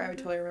does. feel like I would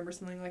totally remember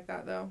something like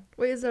that, though.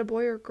 Wait, is it a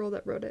boy or a girl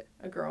that wrote it?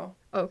 A girl.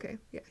 Oh, okay,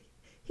 yeah.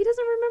 He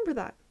doesn't remember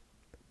that.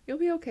 You'll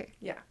be okay.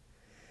 Yeah.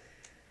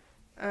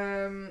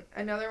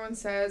 Another one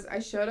says, I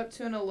showed up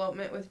to an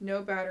elopement with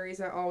no batteries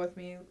at all with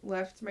me,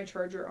 left my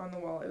charger on the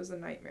wall. It was a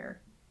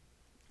nightmare.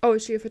 Oh,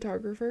 is she a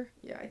photographer?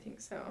 Yeah, I think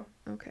so.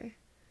 Okay.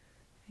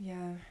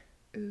 Yeah.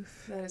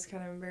 Oof. That is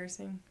kind of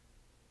embarrassing.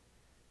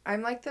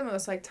 I'm like the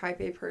most like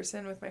type A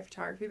person with my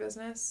photography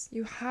business.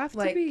 You have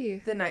Like, to be.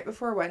 the night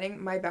before a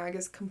wedding, my bag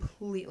is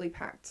completely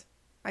packed.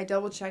 I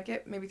double check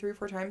it maybe 3 or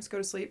 4 times, go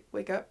to sleep,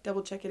 wake up,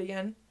 double check it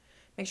again.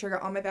 Make sure I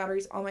got all my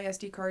batteries, all my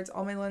SD cards,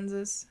 all my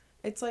lenses.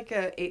 It's like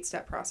a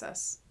 8-step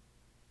process.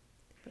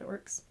 But it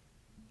works.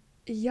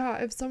 Yeah,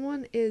 if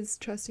someone is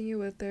trusting you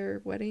with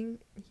their wedding,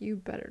 you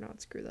better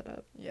not screw that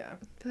up. Yeah.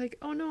 Be like,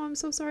 oh no, I'm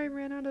so sorry, I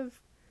ran out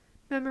of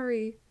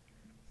memory.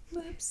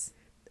 Whoops.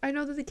 I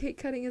know that the cake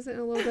cutting isn't in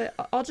a little bit.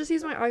 I'll just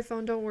use my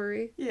iPhone, don't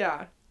worry.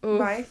 Yeah. Oof.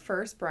 My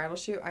first bridal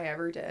shoot I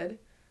ever did,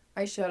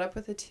 I showed up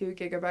with a 2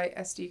 gigabyte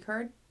SD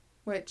card,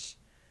 which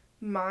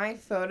my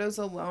photos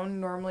alone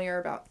normally are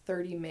about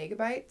 30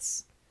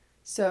 megabytes.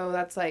 So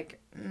that's like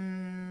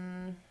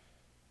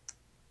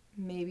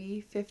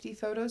maybe 50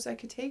 photos I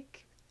could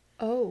take.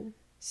 Oh.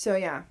 So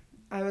yeah,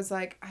 I was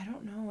like, I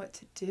don't know what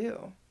to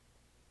do.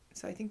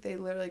 So I think they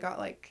literally got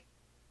like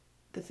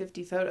the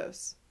 50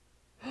 photos.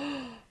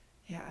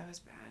 Yeah, it was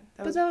bad.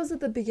 But that was at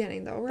the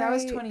beginning, though, right? That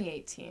was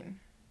 2018.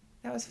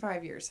 That was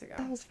 5 years ago.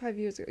 That was 5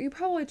 years ago. You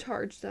probably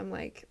charged them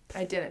like...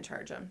 I didn't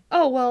charge them.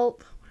 Oh, well,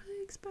 what did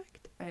I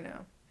expect? I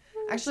know.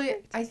 Actually,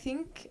 I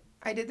think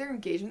I did their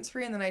engagements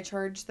free, and then I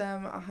charged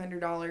them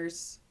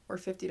 $100 or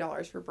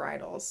 $50 for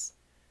bridals.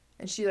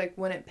 And she, like,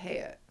 wouldn't pay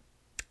it.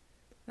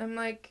 And I'm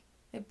like,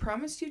 I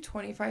promised you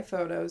 25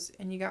 photos,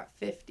 and you got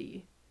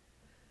 50.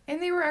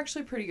 And they were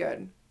actually pretty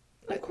good.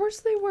 Of course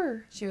they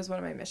were. She was one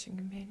of my mission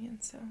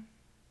companions, so...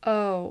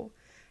 Oh.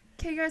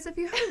 Okay, guys, if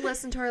you haven't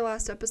listened to our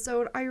last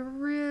episode, I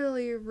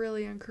really,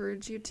 really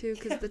encourage you to,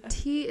 because the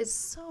tea is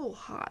so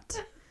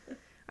hot.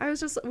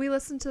 We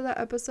listened to that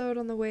episode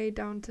on the way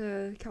down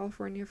to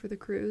California for the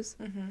cruise.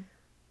 Mm-hmm.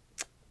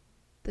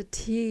 The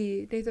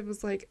tea, Nathan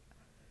was like,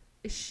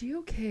 is she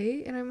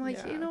okay? And I'm like,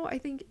 Yeah. I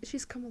think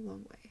she's come a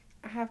long way.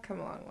 I have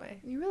come a long way.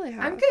 You really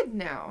have. I'm good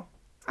now.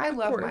 I Of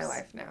love my course.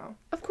 life now.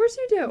 Of course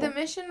you do. The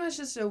mission was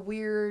just a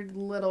weird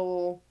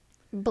little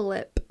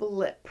Blip.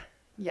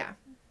 Yeah.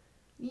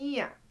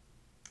 Yeah.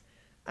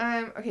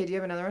 Okay, do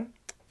you have another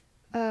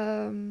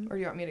one? Or do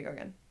you want me to go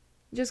again?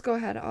 Just go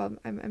ahead. I'm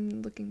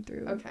looking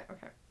through. Okay.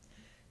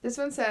 This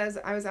one says,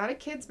 I was at a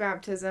kid's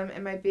baptism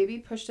and my baby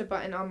pushed a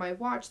button on my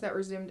watch that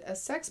resumed a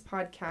sex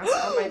podcast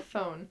on my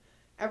phone.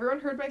 Everyone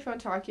heard my phone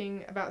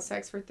talking about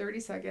sex for 30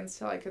 seconds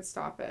till I could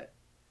stop it.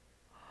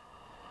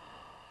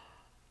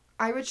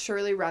 I would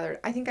surely rather...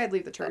 I think I'd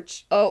leave the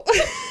church. Oh.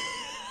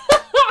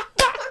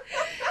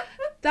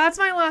 That's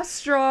my last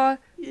straw.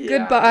 Yeah,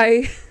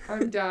 Goodbye.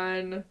 I'm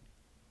done.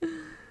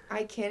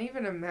 I can't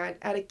even imagine.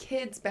 At a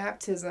kid's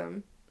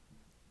baptism.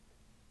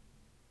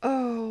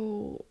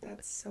 Oh.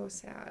 That's so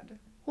sad.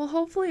 Well,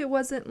 hopefully it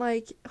was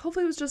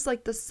just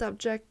like the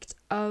subject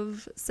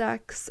of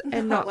sex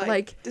and not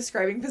like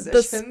describing the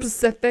positions.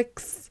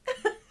 specifics.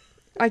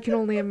 I can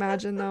only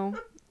imagine, though.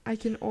 I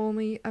can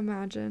only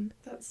imagine.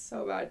 That's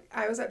so bad.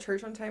 I was at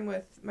church one time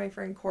with my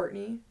friend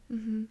Courtney,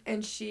 Mm-hmm.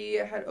 and she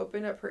had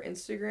opened up her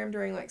Instagram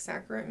during like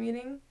sacrament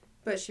meeting,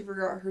 but she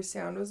forgot her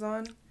sound was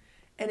on,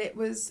 and it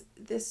was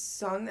this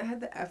song that had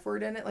the F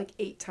word in it like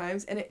 8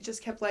 times, and it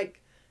just kept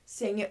like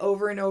saying it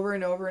over and over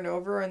and over and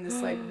over on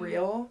this like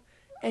reel,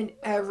 and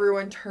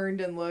everyone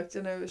turned and looked,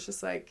 and I was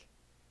just like,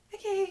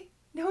 okay,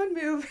 no one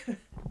move.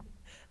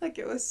 Like,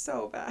 it was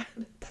so bad.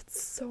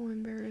 That's so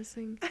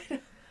embarrassing.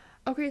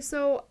 Okay,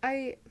 so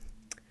I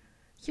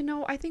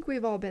think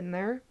we've all been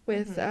there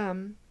with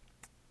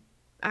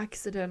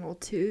accidental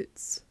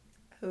toots.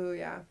 Oh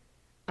yeah.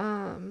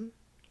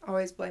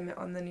 Always blame it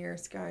on the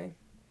nearest guy.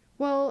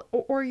 Well,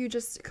 or you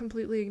just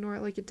completely ignore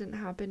it like it didn't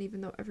happen,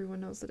 even though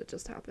everyone knows that it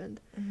just happened.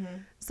 Mm-hmm.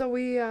 So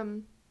we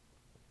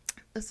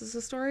this is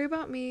a story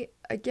about me.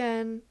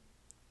 Again,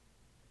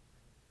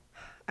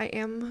 I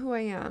am who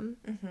I am.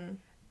 Mm-hmm.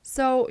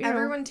 So,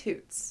 everyone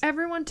toots.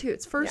 Everyone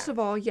toots. First of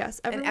all, yes.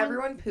 And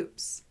everyone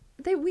poops.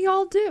 We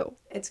all do.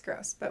 It's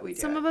gross, but we do.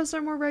 Some of us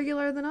are more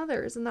regular than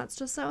others, and that's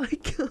just how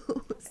it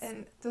goes.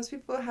 And those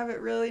people have it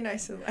really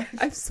nice in life.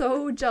 I'm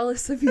so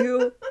jealous of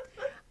you.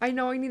 I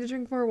know I need to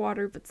drink more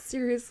water, but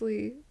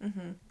seriously,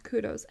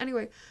 kudos.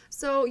 Anyway,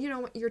 so,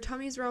 your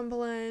tummy's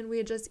rumbling. We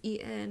had just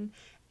eaten,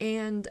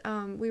 and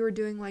we were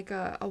doing like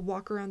a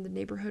walk around the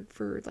neighborhood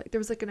for like, there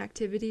was like an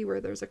activity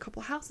where there was a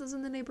couple houses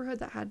in the neighborhood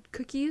that had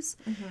cookies.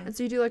 And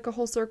so you do like a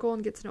whole circle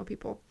and get to know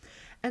people.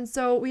 And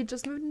so we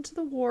just moved into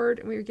the ward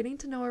and we were getting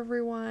to know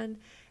everyone.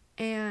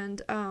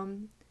 And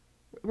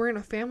we're in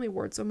a family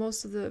ward, so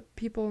most of the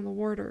people in the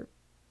ward are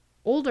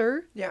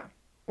older. Yeah.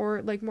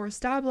 Or like more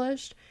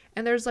established.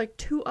 And there's like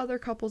 2 other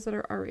couples that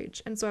are our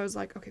age. And so I was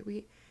like, okay,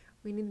 we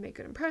need to make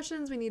good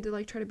impressions. We need to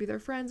like try to be their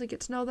friends and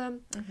get to know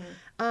them.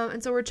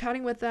 And so we're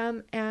chatting with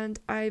them, and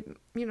I,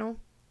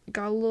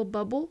 got a little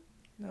bubble.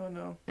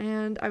 No.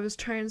 And I was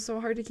trying so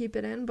hard to keep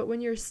it in, but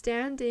when you're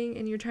standing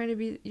and you're trying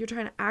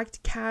to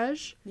act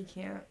cash,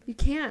 you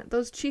can't.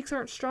 Those cheeks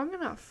aren't strong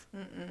enough.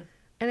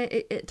 And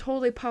it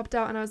totally popped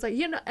out, and I was like,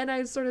 and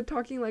I started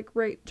talking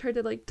tried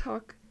to like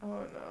talk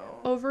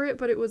over it,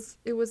 but it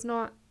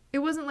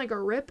wasn't like a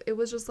rip. It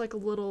was just like a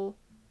little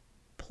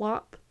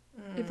plop.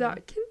 If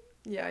that can.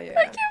 Yeah. I can't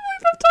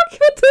believe I'm talking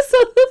about this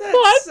on the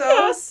podcast. That's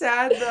so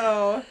sad,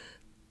 though.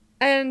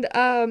 And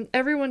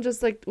everyone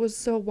just like was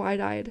so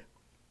wide-eyed.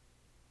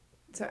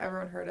 So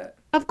everyone heard it.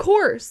 Of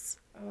course.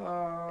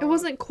 Oh. It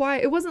wasn't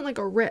quiet. It wasn't like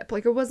a rip.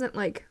 Like, it wasn't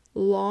like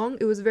long.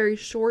 It was very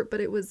short, but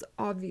it was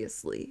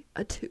obviously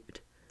a toot.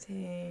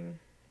 Dang.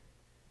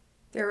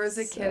 There was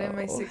a kid in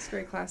my 6th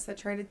grade class that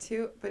tried to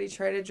toot, but he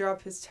tried to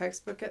drop his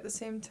textbook at the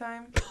same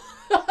time.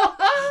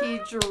 He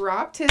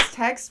dropped his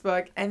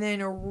textbook and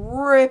then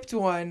ripped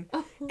one.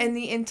 And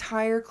the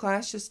entire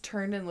class just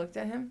turned and looked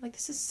at him. Like,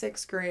 this is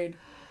 6th grade.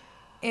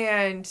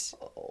 And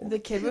the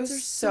kid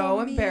was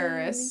so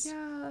embarrassed.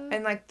 Yeah.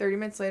 And like 30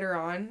 minutes later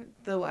on,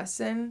 the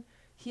lesson,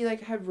 he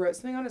like had wrote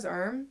something on his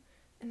arm.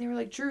 And they were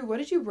like, Drew, what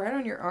did you write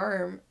on your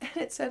arm? And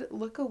it said,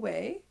 look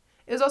away.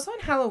 It was also on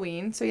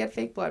Halloween, so he had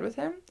fake blood with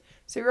him.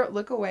 So he wrote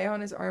look away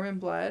on his arm in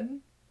blood.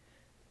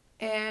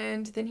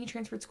 And then he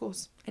transferred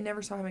schools. I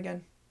never saw him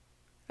again.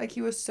 Like,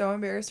 he was so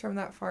embarrassed from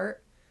that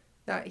fart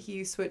that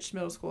he switched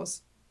middle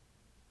schools.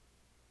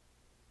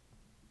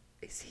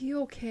 Is he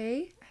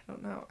okay? I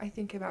don't know. I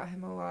think about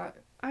him a lot.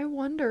 I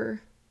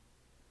wonder.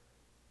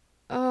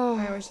 Oh.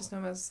 I always just know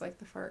him as, like,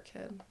 the fart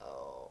kid.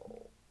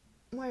 Oh.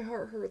 My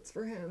heart hurts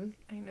for him.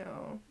 I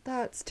know.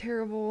 That's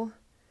terrible.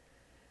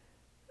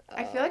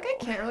 I feel like I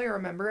can't really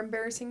remember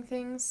embarrassing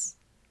things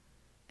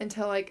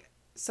until, like,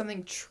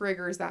 something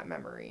triggers that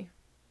memory.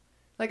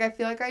 Like, I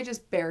feel like I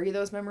just bury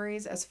those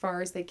memories as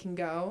far as they can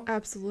go.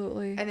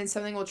 Absolutely. And then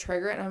something will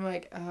trigger it, and I'm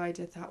like, oh, I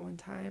did that one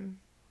time.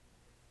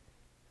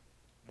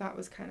 That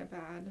was kind of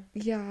bad.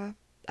 Yeah.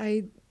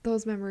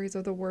 Those memories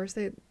are the worst.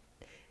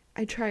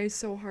 I try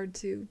so hard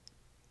to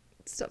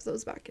stuff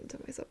those back into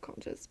my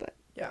subconscious, but...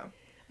 Yeah.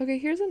 Okay,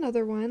 here's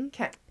another one.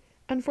 Okay.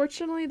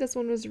 Unfortunately, this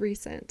one was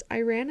recent.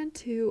 I ran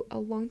into a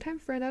longtime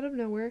friend out of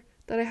nowhere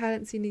that I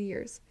hadn't seen in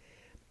years.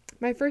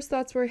 My first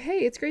thoughts were, hey,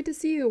 it's great to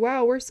see you.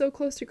 Wow, we're so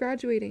close to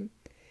graduating.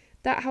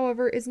 That,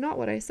 however, is not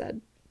what I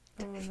said.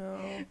 Oh,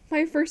 no.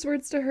 My first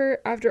words to her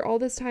after all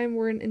this time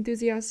were an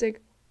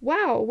enthusiastic,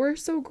 wow, we're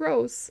so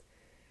gross.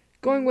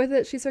 Going with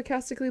it, she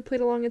sarcastically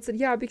played along and said,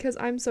 yeah, because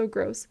I'm so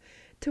gross.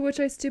 To which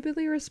I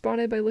stupidly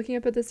responded by looking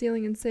up at the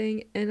ceiling and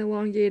saying an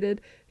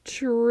elongated,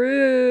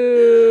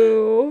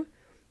 true.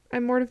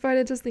 I'm mortified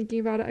at just thinking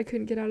about it. I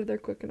couldn't get out of there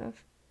quick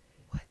enough.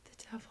 What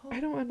the devil? I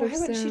don't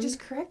understand. Why wouldn't she just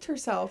correct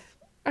herself?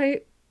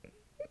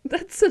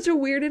 That's such a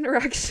weird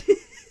interaction.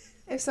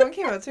 If someone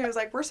came up to me and was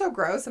like, we're so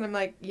gross, and I'm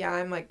like, yeah,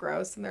 I'm like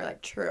gross, and they're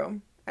like,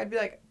 true, I'd be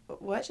like,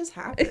 what just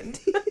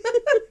happened?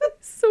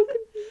 So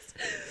confused.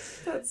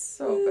 That's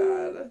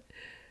so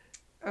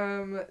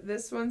bad.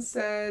 This one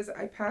says,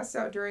 I passed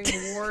out during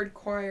ward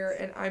choir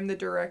and I'm the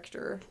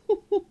director.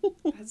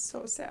 That's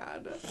so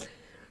sad.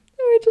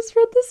 I just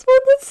read this one.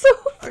 That's so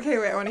funny. Okay,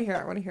 wait, I want to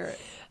hear it.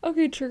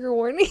 Okay, trigger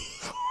warning.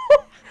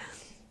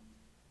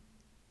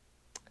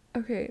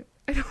 Okay.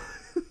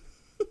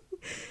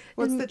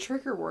 What's the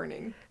trigger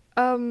warning?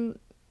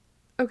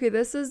 Okay,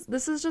 this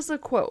is just a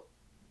quote.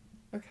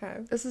 Okay.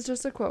 This is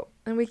just a quote.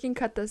 And we can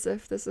cut this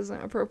if this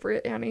isn't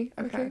appropriate, Annie.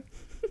 Okay.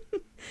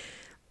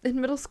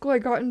 In middle school, I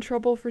got in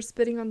trouble for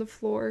spitting on the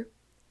floor.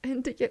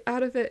 And to get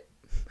out of it,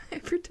 I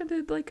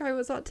pretended like I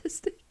was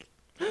autistic.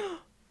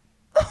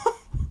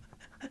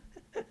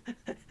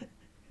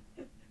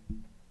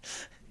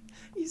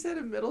 You said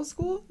in middle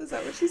school? Is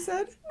that what you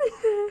said?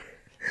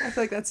 I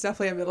feel like that's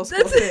definitely a middle school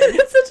That's thing.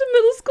 It's such a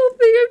middle school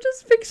thing. I'm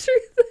just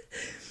picturing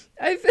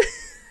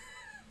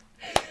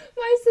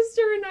my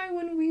sister and I,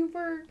 when we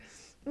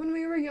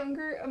were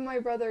younger, and my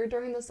brother,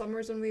 during the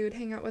summers when we would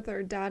hang out with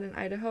our dad in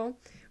Idaho,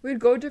 we would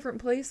go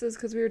different places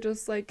because we were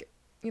just like,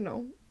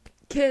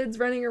 kids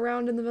running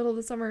around in the middle of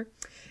the summer.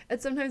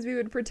 And sometimes we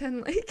would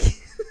pretend like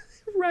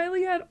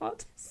Riley had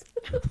autism.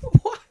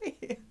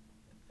 Why?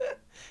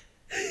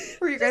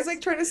 Were you guys like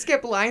trying to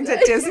skip lines at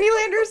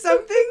Disneyland or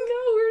something?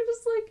 No, we were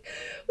just like,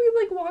 we'd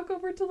like walk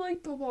over to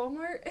like the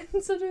Walmart,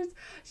 and sometimes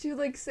she would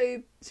like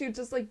say, she would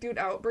just like do an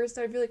outburst,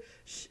 and I'd be like,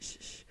 shh, shh,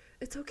 shh,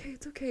 it's okay,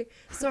 it's okay.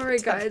 Sorry,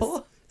 guys.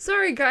 Devil.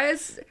 Sorry,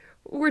 guys.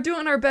 We're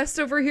doing our best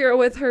over here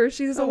with her.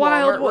 She's The a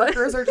wild Walmart one.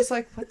 workers are just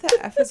like, what the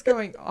F is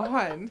going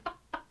on?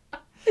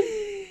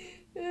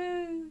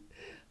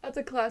 That's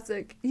a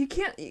classic.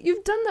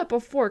 You've done that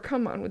before.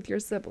 Come on with your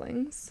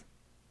siblings.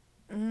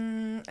 I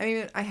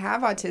mean, I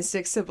have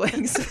autistic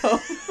siblings, so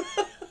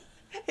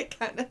it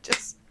kind of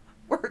just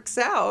works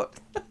out.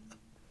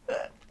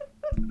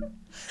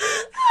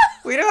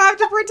 We don't have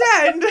to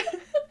pretend.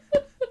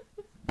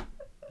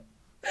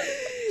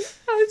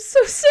 I'm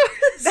so sorry.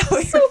 This No,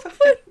 is so you're fine.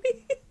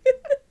 funny.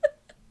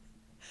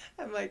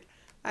 I'm like,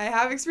 I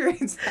have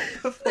experienced that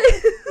before.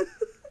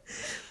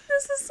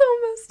 This is so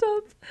messed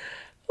up.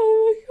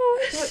 Oh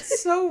my gosh.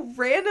 That's so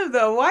random,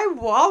 though. Why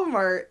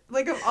Walmart?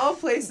 Like, of all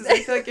places, I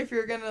feel like if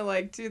you're gonna,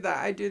 like, do that,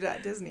 I'd do that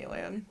at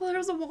Disneyland. Well, there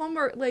was a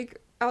Walmart,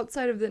 like,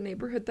 outside of the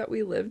neighborhood that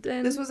we lived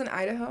in. This was in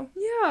Idaho?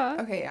 Yeah.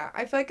 Okay, yeah.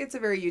 I feel like it's a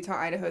very Utah,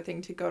 Idaho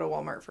thing to go to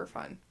Walmart for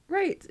fun.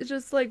 Right. It's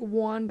just, like,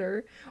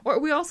 wander. Or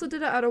we also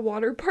did it at a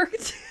water park,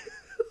 too.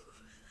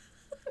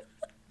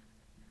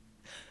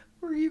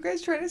 Were you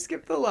guys trying to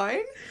skip the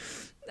line?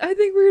 I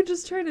think we were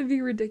just trying to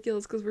be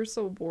ridiculous because we're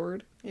so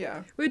bored.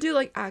 Yeah. We would do,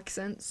 like,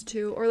 accents,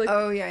 too. Or, like,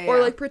 Oh, yeah, yeah. or,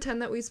 like,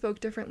 pretend that we spoke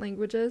different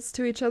languages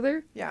to each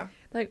other. Yeah.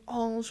 Like,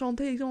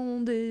 enchanté,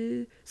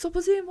 c'est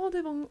possible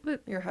de...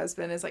 Your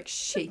husband is, like,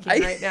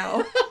 shaking right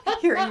now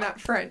hearing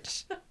that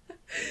French.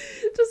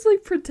 Just,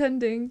 like,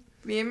 pretending.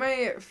 Me and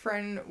my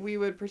friend, we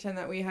would pretend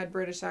that we had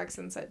British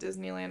accents at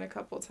Disneyland a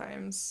couple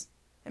times.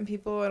 And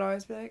people would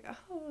always be like,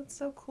 oh, that's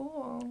so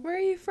cool. Where are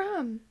you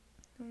from?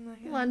 I'm like,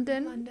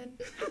 London. London.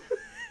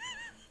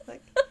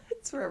 Like,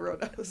 it's where everyone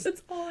knows.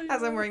 That's all I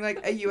As I'm know. wearing,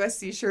 like, a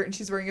USC shirt and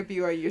she's wearing a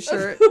BYU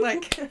shirt.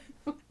 Like,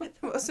 the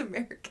most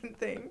American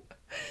thing.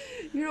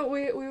 You know,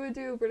 we would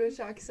do British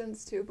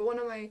accents too. But one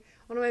of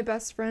my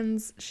best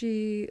friends,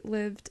 she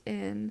lived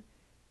in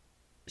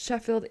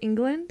Sheffield,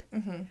 England,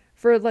 Mm-hmm.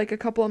 for like a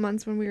couple of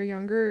months when we were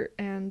younger,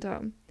 and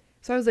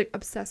so I was like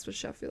obsessed with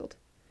Sheffield.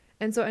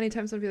 And so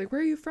anytime someone would be like,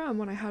 "Where are you from?"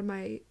 when I had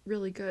my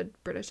really good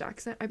British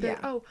accent, I'd be like,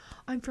 Yeah. "Oh,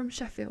 I'm from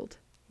Sheffield."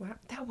 Wow,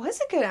 that was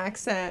a good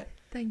accent.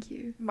 Thank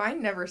you.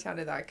 Mine never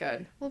sounded that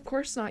good. Well, of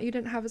course not. You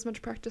didn't have as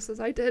much practice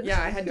as I did.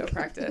 Yeah, I had no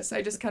practice.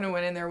 I just kind of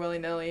went in there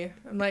willy-nilly.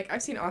 I'm like,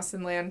 I've seen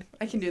Austin Land.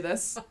 I can do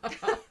this.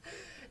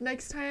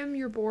 Next time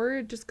you're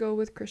bored, just go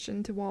with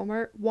Christian to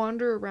Walmart,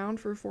 wander around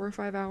for 4 or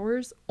 5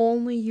 hours,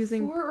 only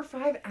using 4 or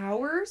 5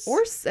 hours?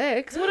 or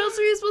 6. What else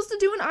are you supposed to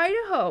do in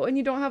Idaho? And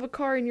you don't have a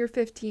car and you're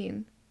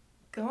 15.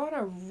 Go on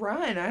a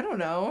run. I don't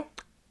know.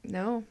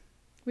 No.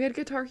 We had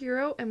Guitar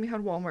Hero and we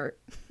had Walmart.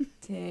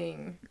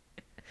 Dang.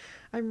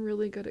 I'm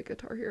really good at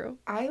Guitar Hero.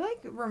 I, like,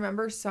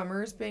 remember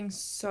summers being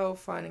so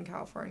fun in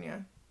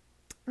California.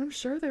 I'm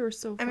sure they were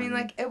so I fun. mean,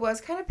 like, it was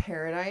kind of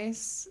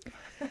paradise.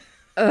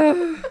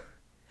 Ugh.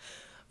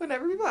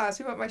 Whenever people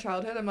ask me about my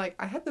childhood, I'm like,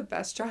 I had the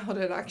best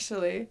childhood,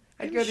 actually.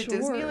 I'd I'm go to sure.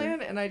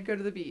 Disneyland and I'd go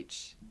to the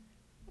beach.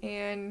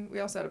 And we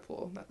also had a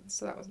pool,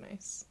 so that was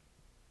nice.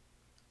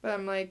 But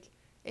I'm like,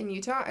 in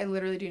Utah, I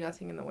literally do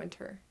nothing in the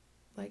winter.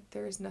 Like,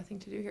 there is nothing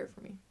to do here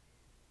for me.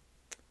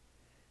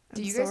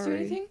 Do I'm you guys do sorry.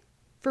 anything?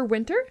 For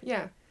winter?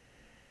 Yeah.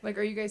 Like,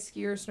 are you guys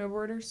skiers,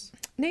 snowboarders?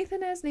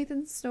 Nathan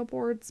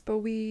snowboards, but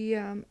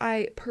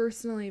I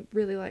personally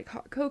really like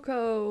hot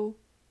cocoa,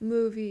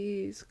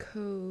 movies,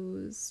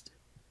 coast.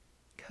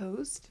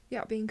 Coast?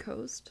 Yeah, being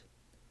coast.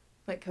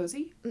 Like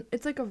cozy?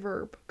 It's like a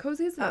verb.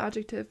 Cozy is an Oh.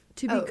 adjective.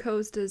 To be Oh.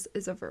 coast is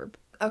a verb.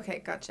 Okay,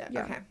 gotcha.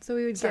 Yeah. Okay. So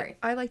we would Sorry.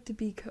 I like to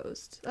be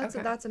coast. That's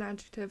Okay. that's an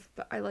adjective,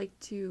 but I like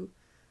to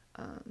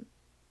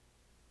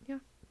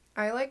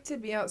I like to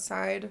be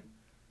outside,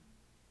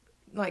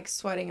 like,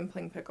 sweating and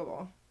playing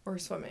pickleball. Or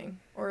swimming.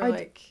 Or,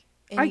 like,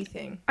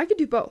 anything. I could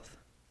do both.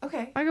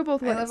 Okay. I go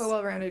both ways. I love a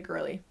well-rounded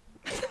girly.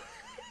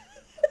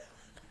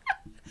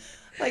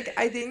 Like,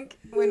 I think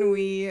when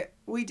we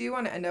do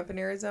want to end up in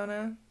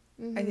Arizona.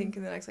 Mhm. I think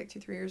in the next, like,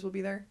 2-3 years we'll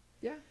be there.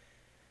 Yeah.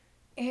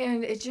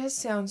 And it just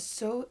sounds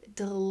so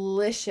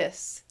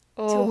delicious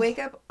to Oh. wake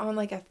up on,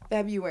 like, a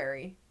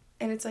February.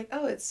 And it's like,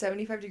 oh, it's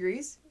 75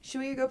 degrees. Should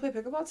we go play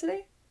pickleball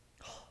today?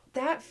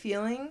 That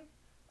feeling.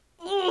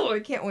 Oh, I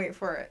can't wait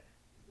for it.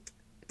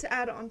 To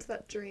add on to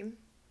that dream.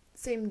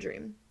 Same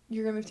dream.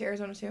 You're going to move to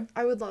Arizona, too?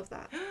 I would love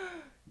that.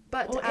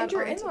 But Well, to add and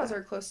your on to in-laws that-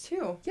 are close,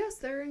 too. Yes,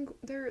 they're in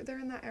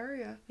that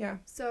area. Yeah.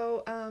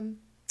 So,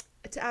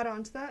 to add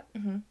on to that,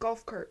 Mm-hmm.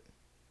 golf cart.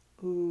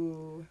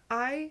 Ooh.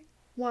 I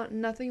want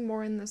nothing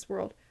more in this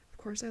world. Of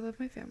course, I love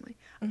my family.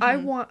 Mm-hmm. I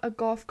want a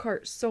golf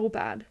cart so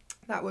bad.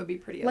 That would be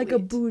pretty Like a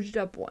elite. bouged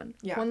up one.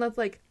 Yeah. One that's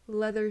like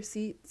leather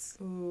seats.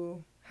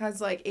 Ooh. Has,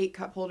 like, 8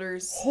 cup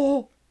holders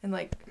Oh, and,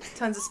 like,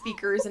 tons of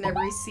speakers in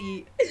every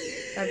seat.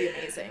 That'd be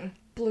amazing.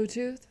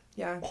 Bluetooth.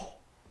 Yeah.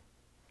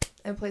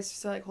 And a place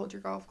to, like, hold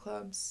your golf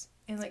clubs.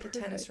 And, like, a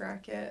tennis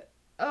Perfect. racket.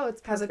 Oh,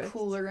 it's Has perfect. a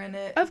cooler in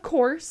it. Of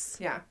course.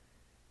 Yeah.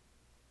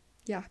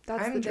 Yeah,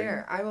 that's I'm the dream.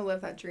 there. I will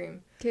live that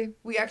dream. Okay.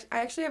 I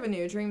actually have a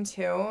new dream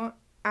too.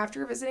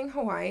 After visiting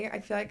Hawaii, I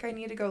feel like I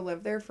need to go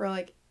live there for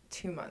like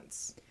 2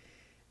 months.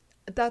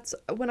 That's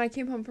when I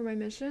came home from my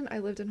mission. I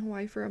lived in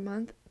Hawaii for a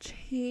month.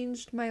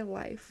 Changed my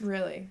life.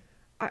 Really?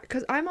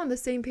 Because I'm on the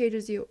same page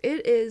as you.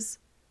 It is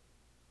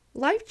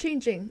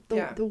life-changing.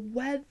 Yeah. The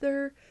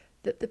weather,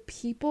 the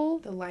people,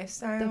 The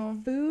lifestyle,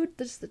 the food,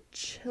 just the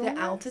chill. the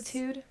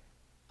altitude.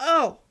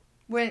 Oh.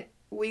 When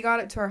we got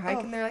up to our hike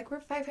Oh. and they're like, we're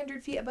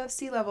 500 feet above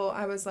sea level,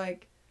 I was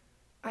like,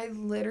 I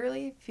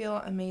literally feel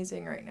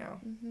amazing right now.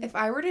 Mm-hmm. If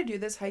I were to do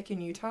this hike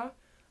in Utah,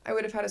 I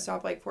would have had to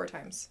stop like 4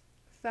 times.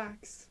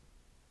 Facts.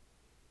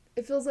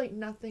 It feels like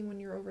nothing when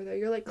you're over there.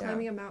 You're like Yeah.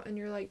 climbing a mountain.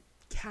 You're like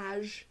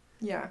cash.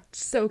 Yeah.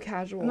 So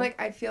casual. I'm like,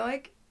 I feel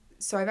like,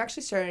 so I've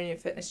actually started a new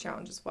fitness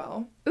challenge as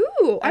well.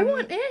 ooh, I I'm-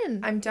 want in.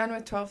 I'm done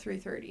with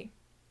 12-3-30.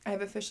 I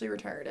have officially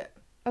retired it.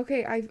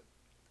 Okay,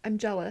 I'm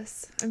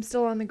jealous. I'm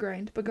still on the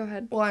grind, but go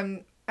ahead. Well,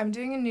 I'm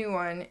doing a new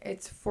one.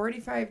 It's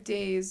 45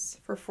 days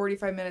for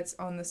 45 minutes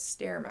on the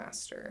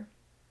Stairmaster.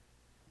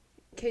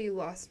 Okay, you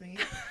lost me.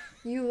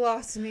 You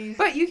lost me.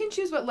 But you can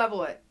choose what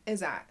level it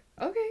is at.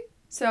 Okay.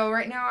 So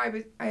right now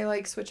I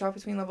like switch off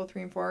between level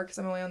 3 and 4 because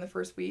I'm only on the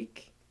first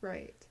week.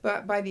 Right.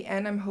 But by the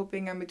end, I'm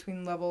hoping I'm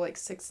between level like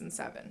 6 and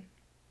 7.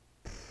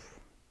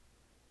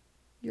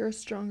 You're a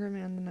stronger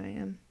man than I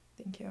am.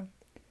 Thank you.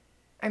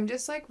 I'm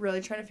just like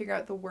really trying to figure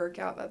out the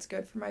workout that's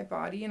good for my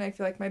body, and I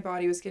feel like my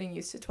body was getting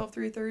used to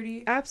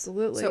 12-3-30.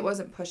 Absolutely. So it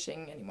wasn't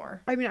pushing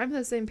anymore. I mean, I'm on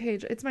the same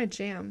page. It's my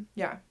jam.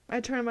 Yeah. I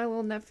turn on my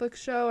little Netflix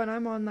show and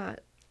I'm on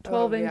that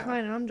 12 Oh, yeah.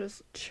 incline and I'm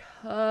just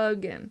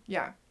chugging.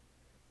 Yeah.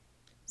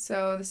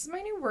 So this is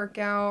my new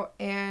workout,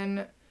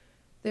 and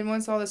then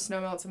once all the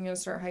snow melts, I'm going to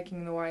start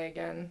hiking the Y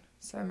again.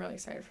 So I'm really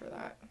excited for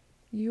that.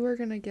 You are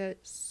going to get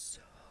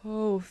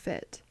so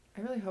fit.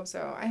 I really hope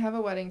so. I have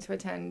a wedding to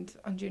attend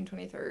on June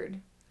 23rd.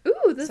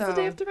 Ooh, this is the So-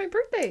 day after my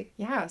birthday.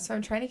 Yeah, so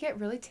I'm trying to get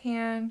really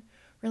tan,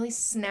 really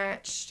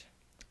snatched.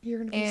 You're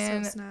going to be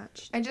And so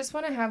snatched. I just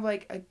want to have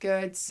like a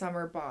good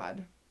summer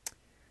bod.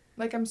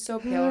 Like I'm so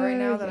pale right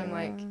now that I'm Yeah.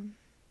 like,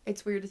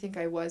 it's weird to think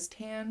I was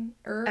tan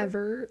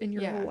Ever in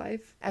your Yeah. whole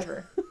life.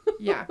 ever.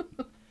 Yeah.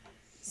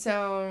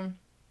 So,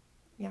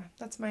 yeah,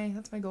 that's my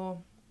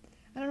goal.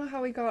 I don't know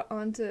how we got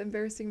onto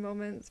embarrassing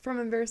moments, from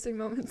embarrassing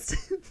moments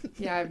to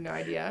Yeah, I have no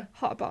idea.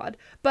 hot bod.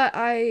 But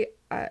I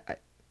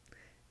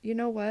you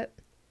know what?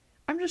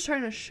 I'm just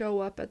trying to show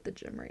up at the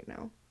gym right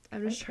now.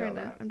 I'm just I feel trying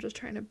to that. I'm just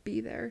trying to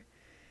be there.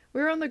 We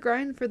were on the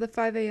grind for the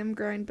 5 a.m.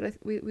 grind, but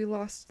we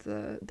lost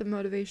the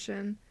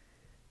motivation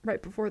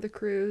right before the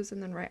cruise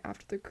and then right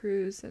after the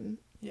cruise, and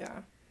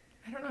Yeah.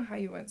 I don't know how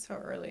you went so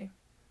early.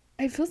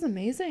 it feels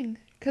amazing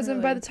because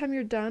then by Really? the time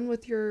you're done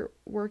with your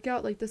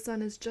workout, like the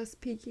sun is just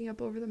peeking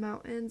up over the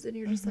mountains and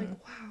you're just like,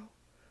 wow,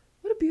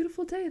 what a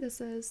beautiful day this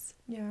is.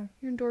 Yeah.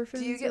 Your endorphins.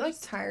 Do you get are like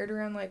just- tired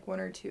around like 1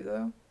 or 2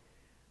 though?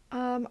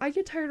 I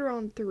get tired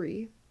around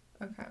 3.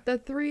 Okay. The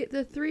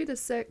 3 to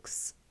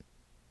 6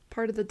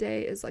 part of the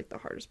day is like the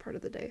hardest part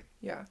of the day.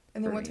 Yeah.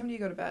 And then For what me. time do you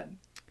go to bed?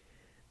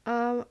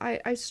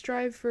 I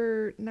strive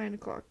for 9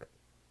 o'clock.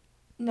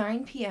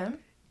 9 p.m.?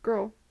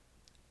 Girl,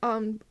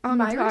 I'm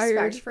My tired.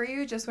 respect for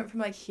you just went from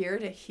like here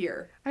to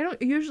here. I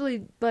don't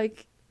usually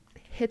like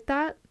hit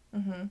that,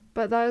 Mm-hmm.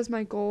 but that is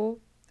my goal.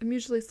 I'm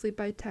usually asleep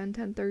by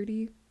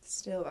 10:30.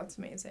 Still, that's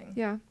amazing.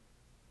 Yeah.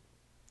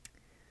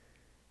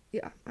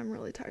 Yeah, I'm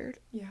really tired.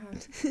 Yeah.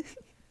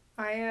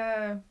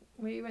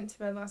 We went to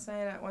bed last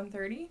night at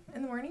 1:30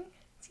 in the morning.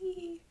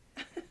 Tee.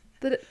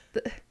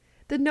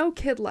 The no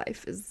kid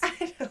life is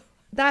I know.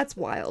 that's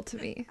wild to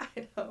me.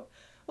 I know.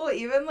 Well,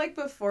 even like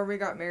before we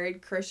got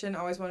married, Christian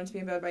always wanted to be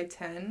in bed by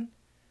 10,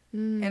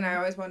 and I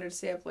always wanted to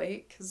stay up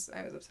late because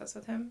I was obsessed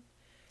with him.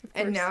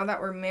 And now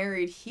that we're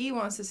married, he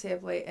wants to stay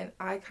up late, and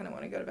I kind of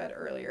want to go to bed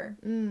earlier.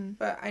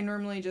 But I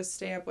normally just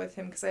stay up with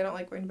him because I don't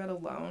like going to bed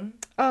alone.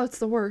 Oh, it's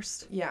the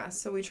worst. Yeah,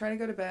 so we try to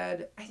go to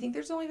bed. I think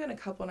there's only been a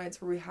couple nights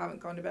where we haven't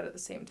gone to bed at the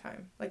same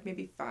time. Like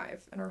maybe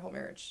 5 in our whole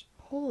marriage.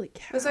 Holy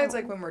cow. Besides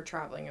like when we're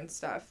traveling and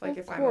stuff. Like Of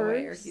if I'm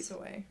away or course. he's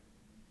away.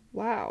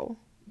 Wow.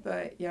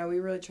 But yeah, we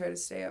really try to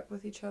stay up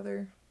with each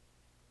other.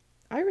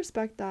 I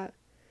respect that.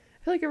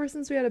 I feel like ever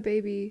since we had a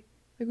baby,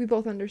 like we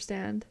both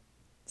understand.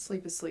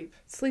 Sleep is sleep.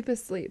 Sleep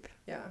is sleep.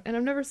 Yeah. And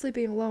I'm never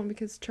sleeping alone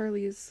because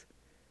Charlie is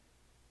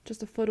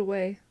just a foot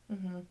away.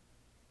 Mm-hmm.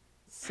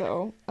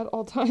 So, at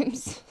all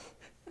times.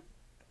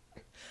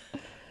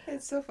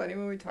 It's so funny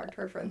when we talk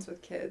to our friends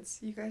with kids.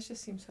 You guys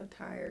just seem so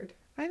tired.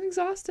 I'm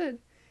exhausted.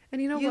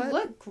 And you know you what?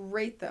 look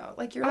great though.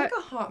 Like you're like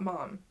a hot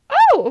mom.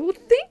 Oh, well,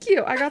 thank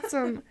you. I got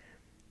some.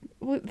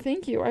 Well,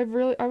 thank you. I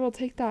will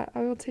take that.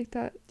 I will take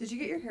that. Did you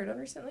get your hair done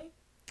recently?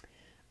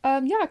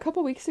 Yeah, a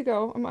couple weeks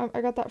ago. I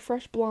got that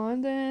fresh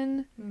blonde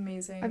in.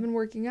 Amazing. I've been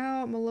working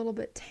out. I'm a little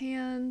bit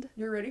tanned.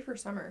 You're ready for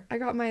summer. I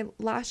got my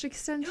lash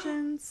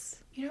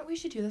extensions. You know what we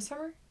should do this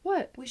summer?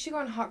 What? We should go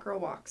on hot girl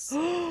walks.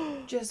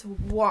 I Just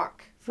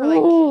walk for like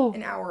Oh.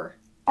 an hour.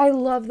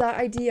 love that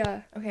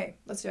idea. Okay,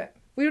 let's do it.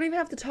 We don't even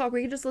have to talk.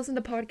 We can just listen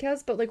to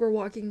podcasts, but like we're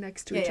walking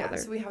next to each other.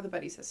 So we have the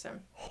buddy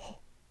system.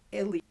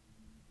 elite.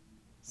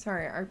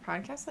 Sorry, our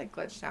podcast like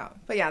glitched out.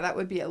 But yeah, that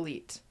would be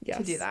elite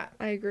to do that.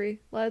 I agree.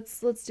 Let's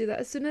do that.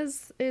 As soon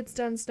as it's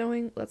done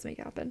snowing, let's make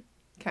it happen.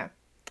 Okay.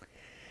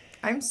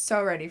 I'm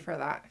so ready for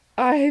that.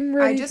 I'm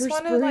ready I just for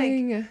want to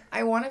spring.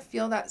 I want to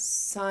feel that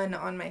sun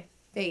on my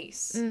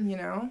face, you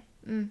know?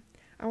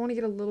 I want to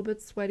get a little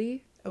bit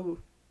sweaty. Oh.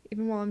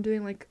 Even while I'm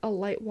doing like a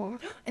light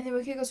walk. And then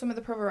we could go swim at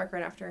the Provo Rec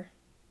right after.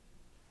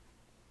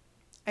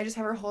 I just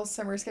have our whole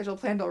summer schedule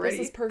planned already.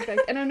 This is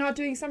perfect. And I'm not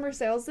doing summer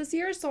sales this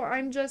year, so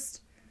I'm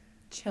just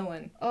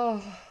chilling.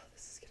 Oh,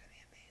 this is going to be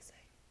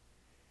amazing.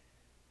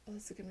 Oh,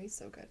 this is going to be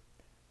so good.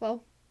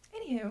 Well,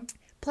 anywho.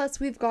 Plus,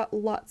 we've got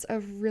lots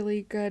of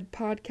really good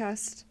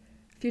podcast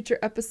future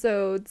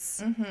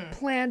episodes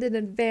planned in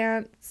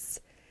advance.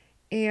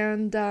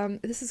 And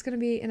this is going to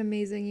be an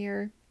amazing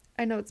year.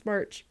 I know it's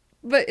March,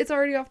 but it's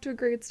already off to a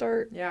great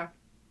start. Yeah.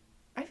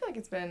 I feel like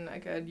it's been a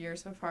good year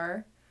so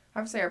far.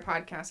 Obviously, our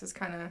podcast has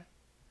kind of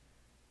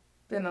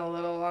been a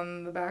little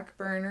on the back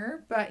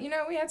burner. But, you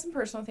know, we had some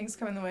personal things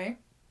coming the way.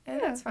 And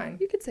that's fine.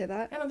 You could say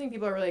that. I don't think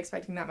people are really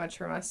expecting that much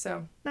from us,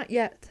 so. Not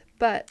yet,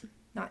 but.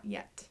 Not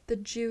yet. The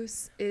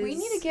juice is we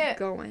need to get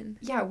going.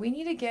 Yeah, we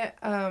need to get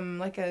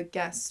like a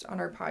guest on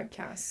our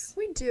podcast.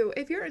 We do.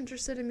 If you're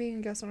interested in being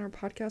a guest on our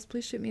podcast,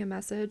 please shoot me a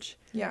message.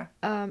 Yeah.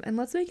 And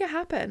let's make it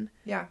happen.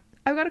 Yeah.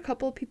 I've got a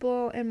couple of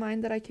people in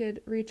mind that I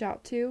could reach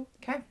out to.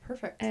 Okay,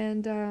 perfect.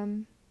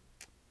 And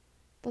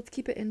let's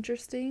keep it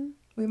interesting.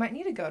 We might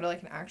need to go to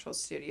like an actual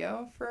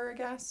studio for a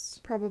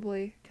guest.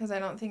 Probably. Because I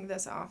don't think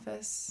this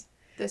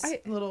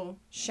little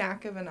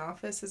shack of an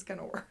office is going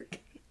to work.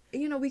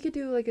 You know, we could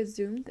do like a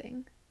Zoom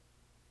thing.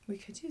 We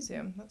could do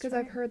Zoom. Because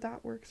I've heard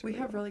that works. We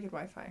have really good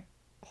Wi-Fi.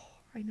 Oh,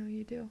 I know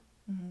you do.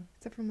 Mm-hmm.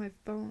 Except for my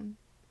phone.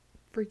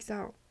 Freaks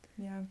out.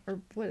 Yeah. Or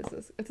what is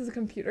this? This is a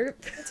computer.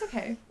 It's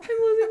okay.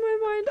 I'm losing my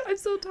mind. I'm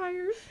so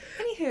tired.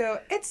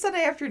 Anywho, it's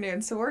Sunday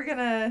afternoon, so I'm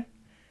gonna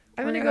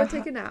go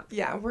take a nap.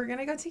 Yeah, we're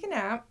gonna go take a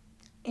nap.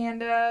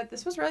 And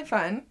this was really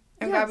fun.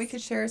 I'm glad we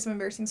could share some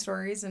embarrassing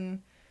stories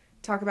and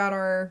talk about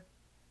our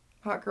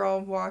hot girl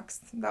walks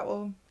that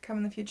will come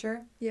in the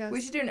future. Yes.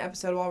 We should do an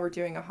episode while we're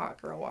doing a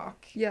hot girl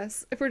walk.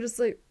 Yes. If we're just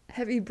like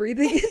heavy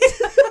breathing into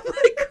the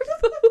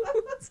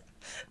microphones.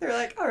 They're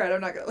like, all right, I'm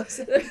not going to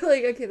listen. They're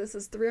like, okay, this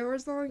is 3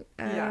 hours long.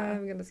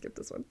 I'm going to skip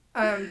this one.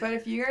 But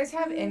if you guys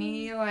have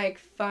any like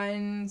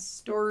fun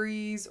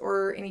stories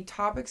or any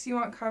topics you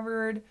want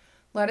covered,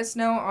 let us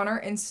know on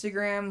our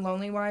Instagram,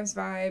 Lonely Wives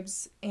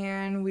Vibes,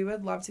 and we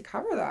would love to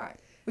cover that.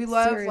 We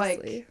love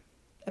like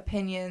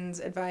opinions,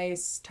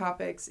 advice,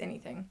 topics,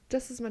 anything.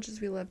 Just as much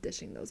as we love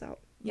dishing those out.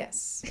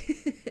 Yes.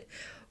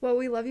 Well,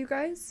 we love you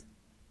guys.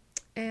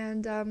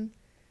 And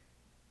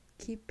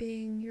keep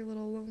being your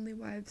little lonely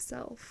wife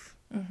self.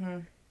 Mm-hmm.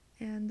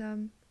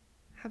 And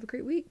have a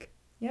great week.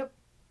 Yep.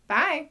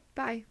 Bye.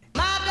 Bye.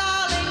 My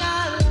darling,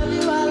 I love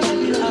you, I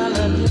love you, I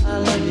love you, I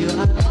love you, I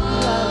love you.